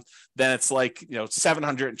 $200 a month, then it's like,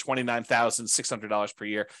 $729,600 per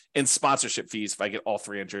year in sponsorship fees if I get all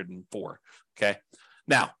 304. Okay.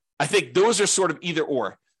 Now, I think those are sort of either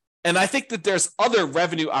or. And I think that there's other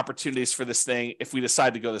revenue opportunities for this thing if we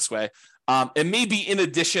decide to go this way. It may be in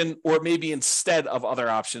addition or maybe instead of other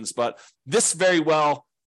options, but this very well,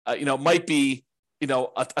 might be,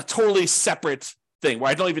 a totally separate thing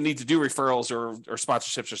where I don't even need to do referrals or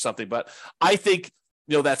sponsorships or something. But I think,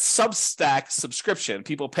 that Substack subscription,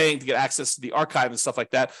 people paying to get access to the archive and stuff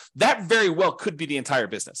like that, that very well could be the entire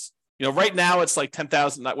business. Right now it's like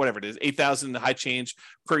 10,000, whatever it is, 8,000 high change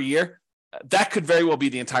per year. That could very well be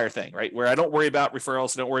the entire thing, right? Where I don't worry about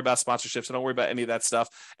referrals, I don't worry about sponsorships, I don't worry about any of that stuff.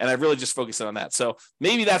 And I really just focus on that. So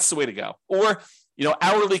maybe that's the way to go. Or,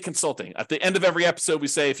 hourly consulting. At the end of every episode, we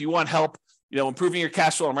say, if you want help, improving your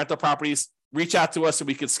cash flow on rental properties, reach out to us and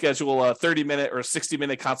we could schedule a 30-minute or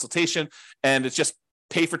 60-minute consultation. And it's just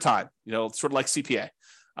pay for time, sort of like CPA.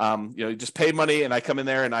 You just pay money and I come in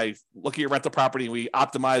there and I look at your rental property and we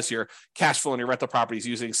optimize your cash flow on your rental properties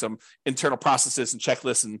using some internal processes and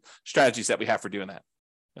checklists and strategies that we have for doing that.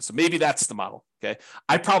 And so maybe that's the model. Okay.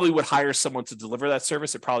 I probably would hire someone to deliver that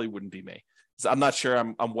service. It probably wouldn't be me. I'm not sure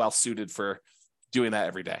I'm well suited for doing that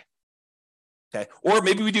every day. Okay. Or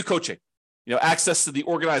maybe we do coaching. Access to the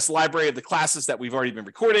organized library of the classes that we've already been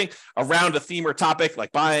recording around a theme or topic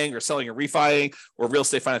like buying or selling or refining or real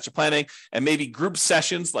estate financial planning, and maybe group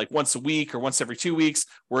sessions like once a week or once every 2 weeks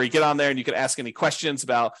where you get on there and you can ask any questions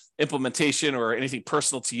about implementation or anything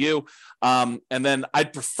personal to you. And then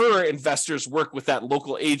I'd prefer investors work with that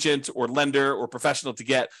local agent or lender or professional to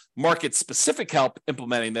get market specific help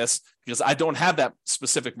implementing this, because I don't have that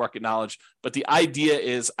specific market knowledge. But the idea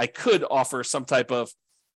is I could offer some type of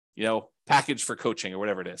package for coaching or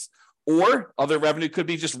whatever it is. Or other revenue could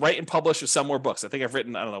be just write and publish or sell more books. I think I've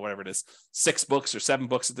written, whatever it is, 6 books or 7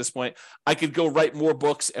 books at this point. I could go write more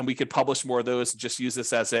books and we could publish more of those and just use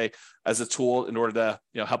this as a tool in order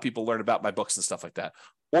to, help people learn about my books and stuff like that.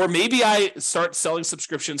 Or maybe I start selling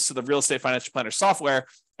subscriptions to the real estate financial planner software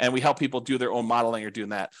and we help people do their own modeling or doing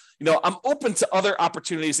that. I'm open to other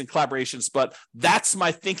opportunities and collaborations, but that's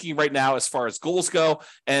my thinking right now as far as goals go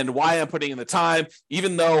and why I'm putting in the time,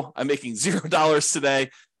 even though I'm making $0 today.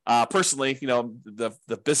 Personally,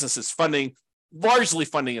 the business is largely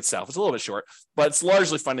funding itself. It's a little bit short, but it's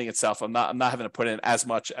largely funding itself. I'm not having to put in as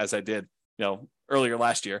much as I did, earlier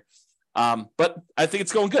last year. But I think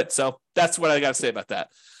it's going good. So that's what I got to say about that.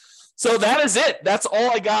 So that is it. That's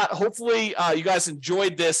all I got. Hopefully you guys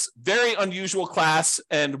enjoyed this very unusual class,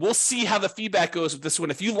 and we'll see how the feedback goes with this one.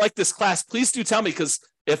 If you like this class, please do tell me, because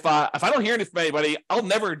if I don't hear anything from anybody, I'll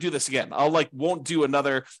never do this again. Won't do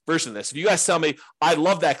another version of this. If you guys tell me, I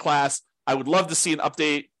love that class, I would love to see an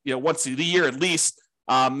update, once a year at least,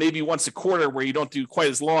 maybe once a quarter where you don't do quite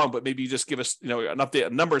as long, but maybe you just give us, an update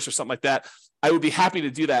on numbers or something like that. I would be happy to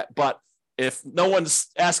do that. But if no one's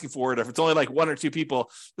asking for it, or if it's only like 1 or 2 people,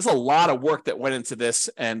 there's a lot of work that went into this.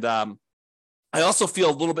 And I also feel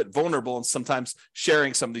a little bit vulnerable in sometimes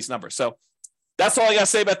sharing some of these numbers. So that's all I got to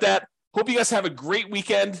say about that. Hope you guys have a great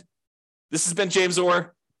weekend. This has been James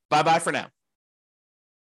Orr. Bye-bye for now.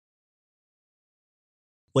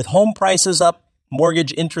 With home prices up,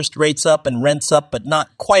 mortgage interest rates up, and rents up, but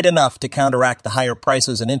not quite enough to counteract the higher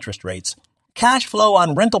prices and interest rates, cash flow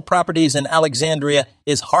on rental properties in Alexandria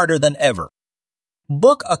is harder than ever.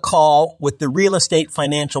 Book a call with the Real Estate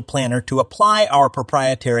Financial Planner to apply our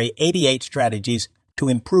proprietary 88 strategies to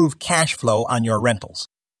improve cash flow on your rentals.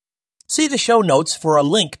 See the show notes for a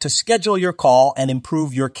link to schedule your call and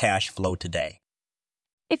improve your cash flow today.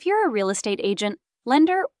 If you're a real estate agent,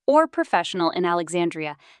 lender, or professional in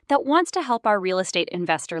Alexandria that wants to help our real estate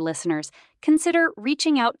investor listeners, consider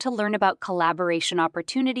reaching out to learn about collaboration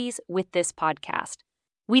opportunities with this podcast.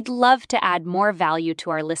 We'd love to add more value to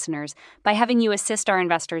our listeners by having you assist our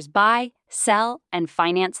investors buy, sell, and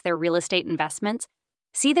finance their real estate investments.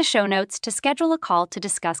 See the show notes to schedule a call to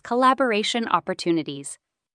discuss collaboration opportunities.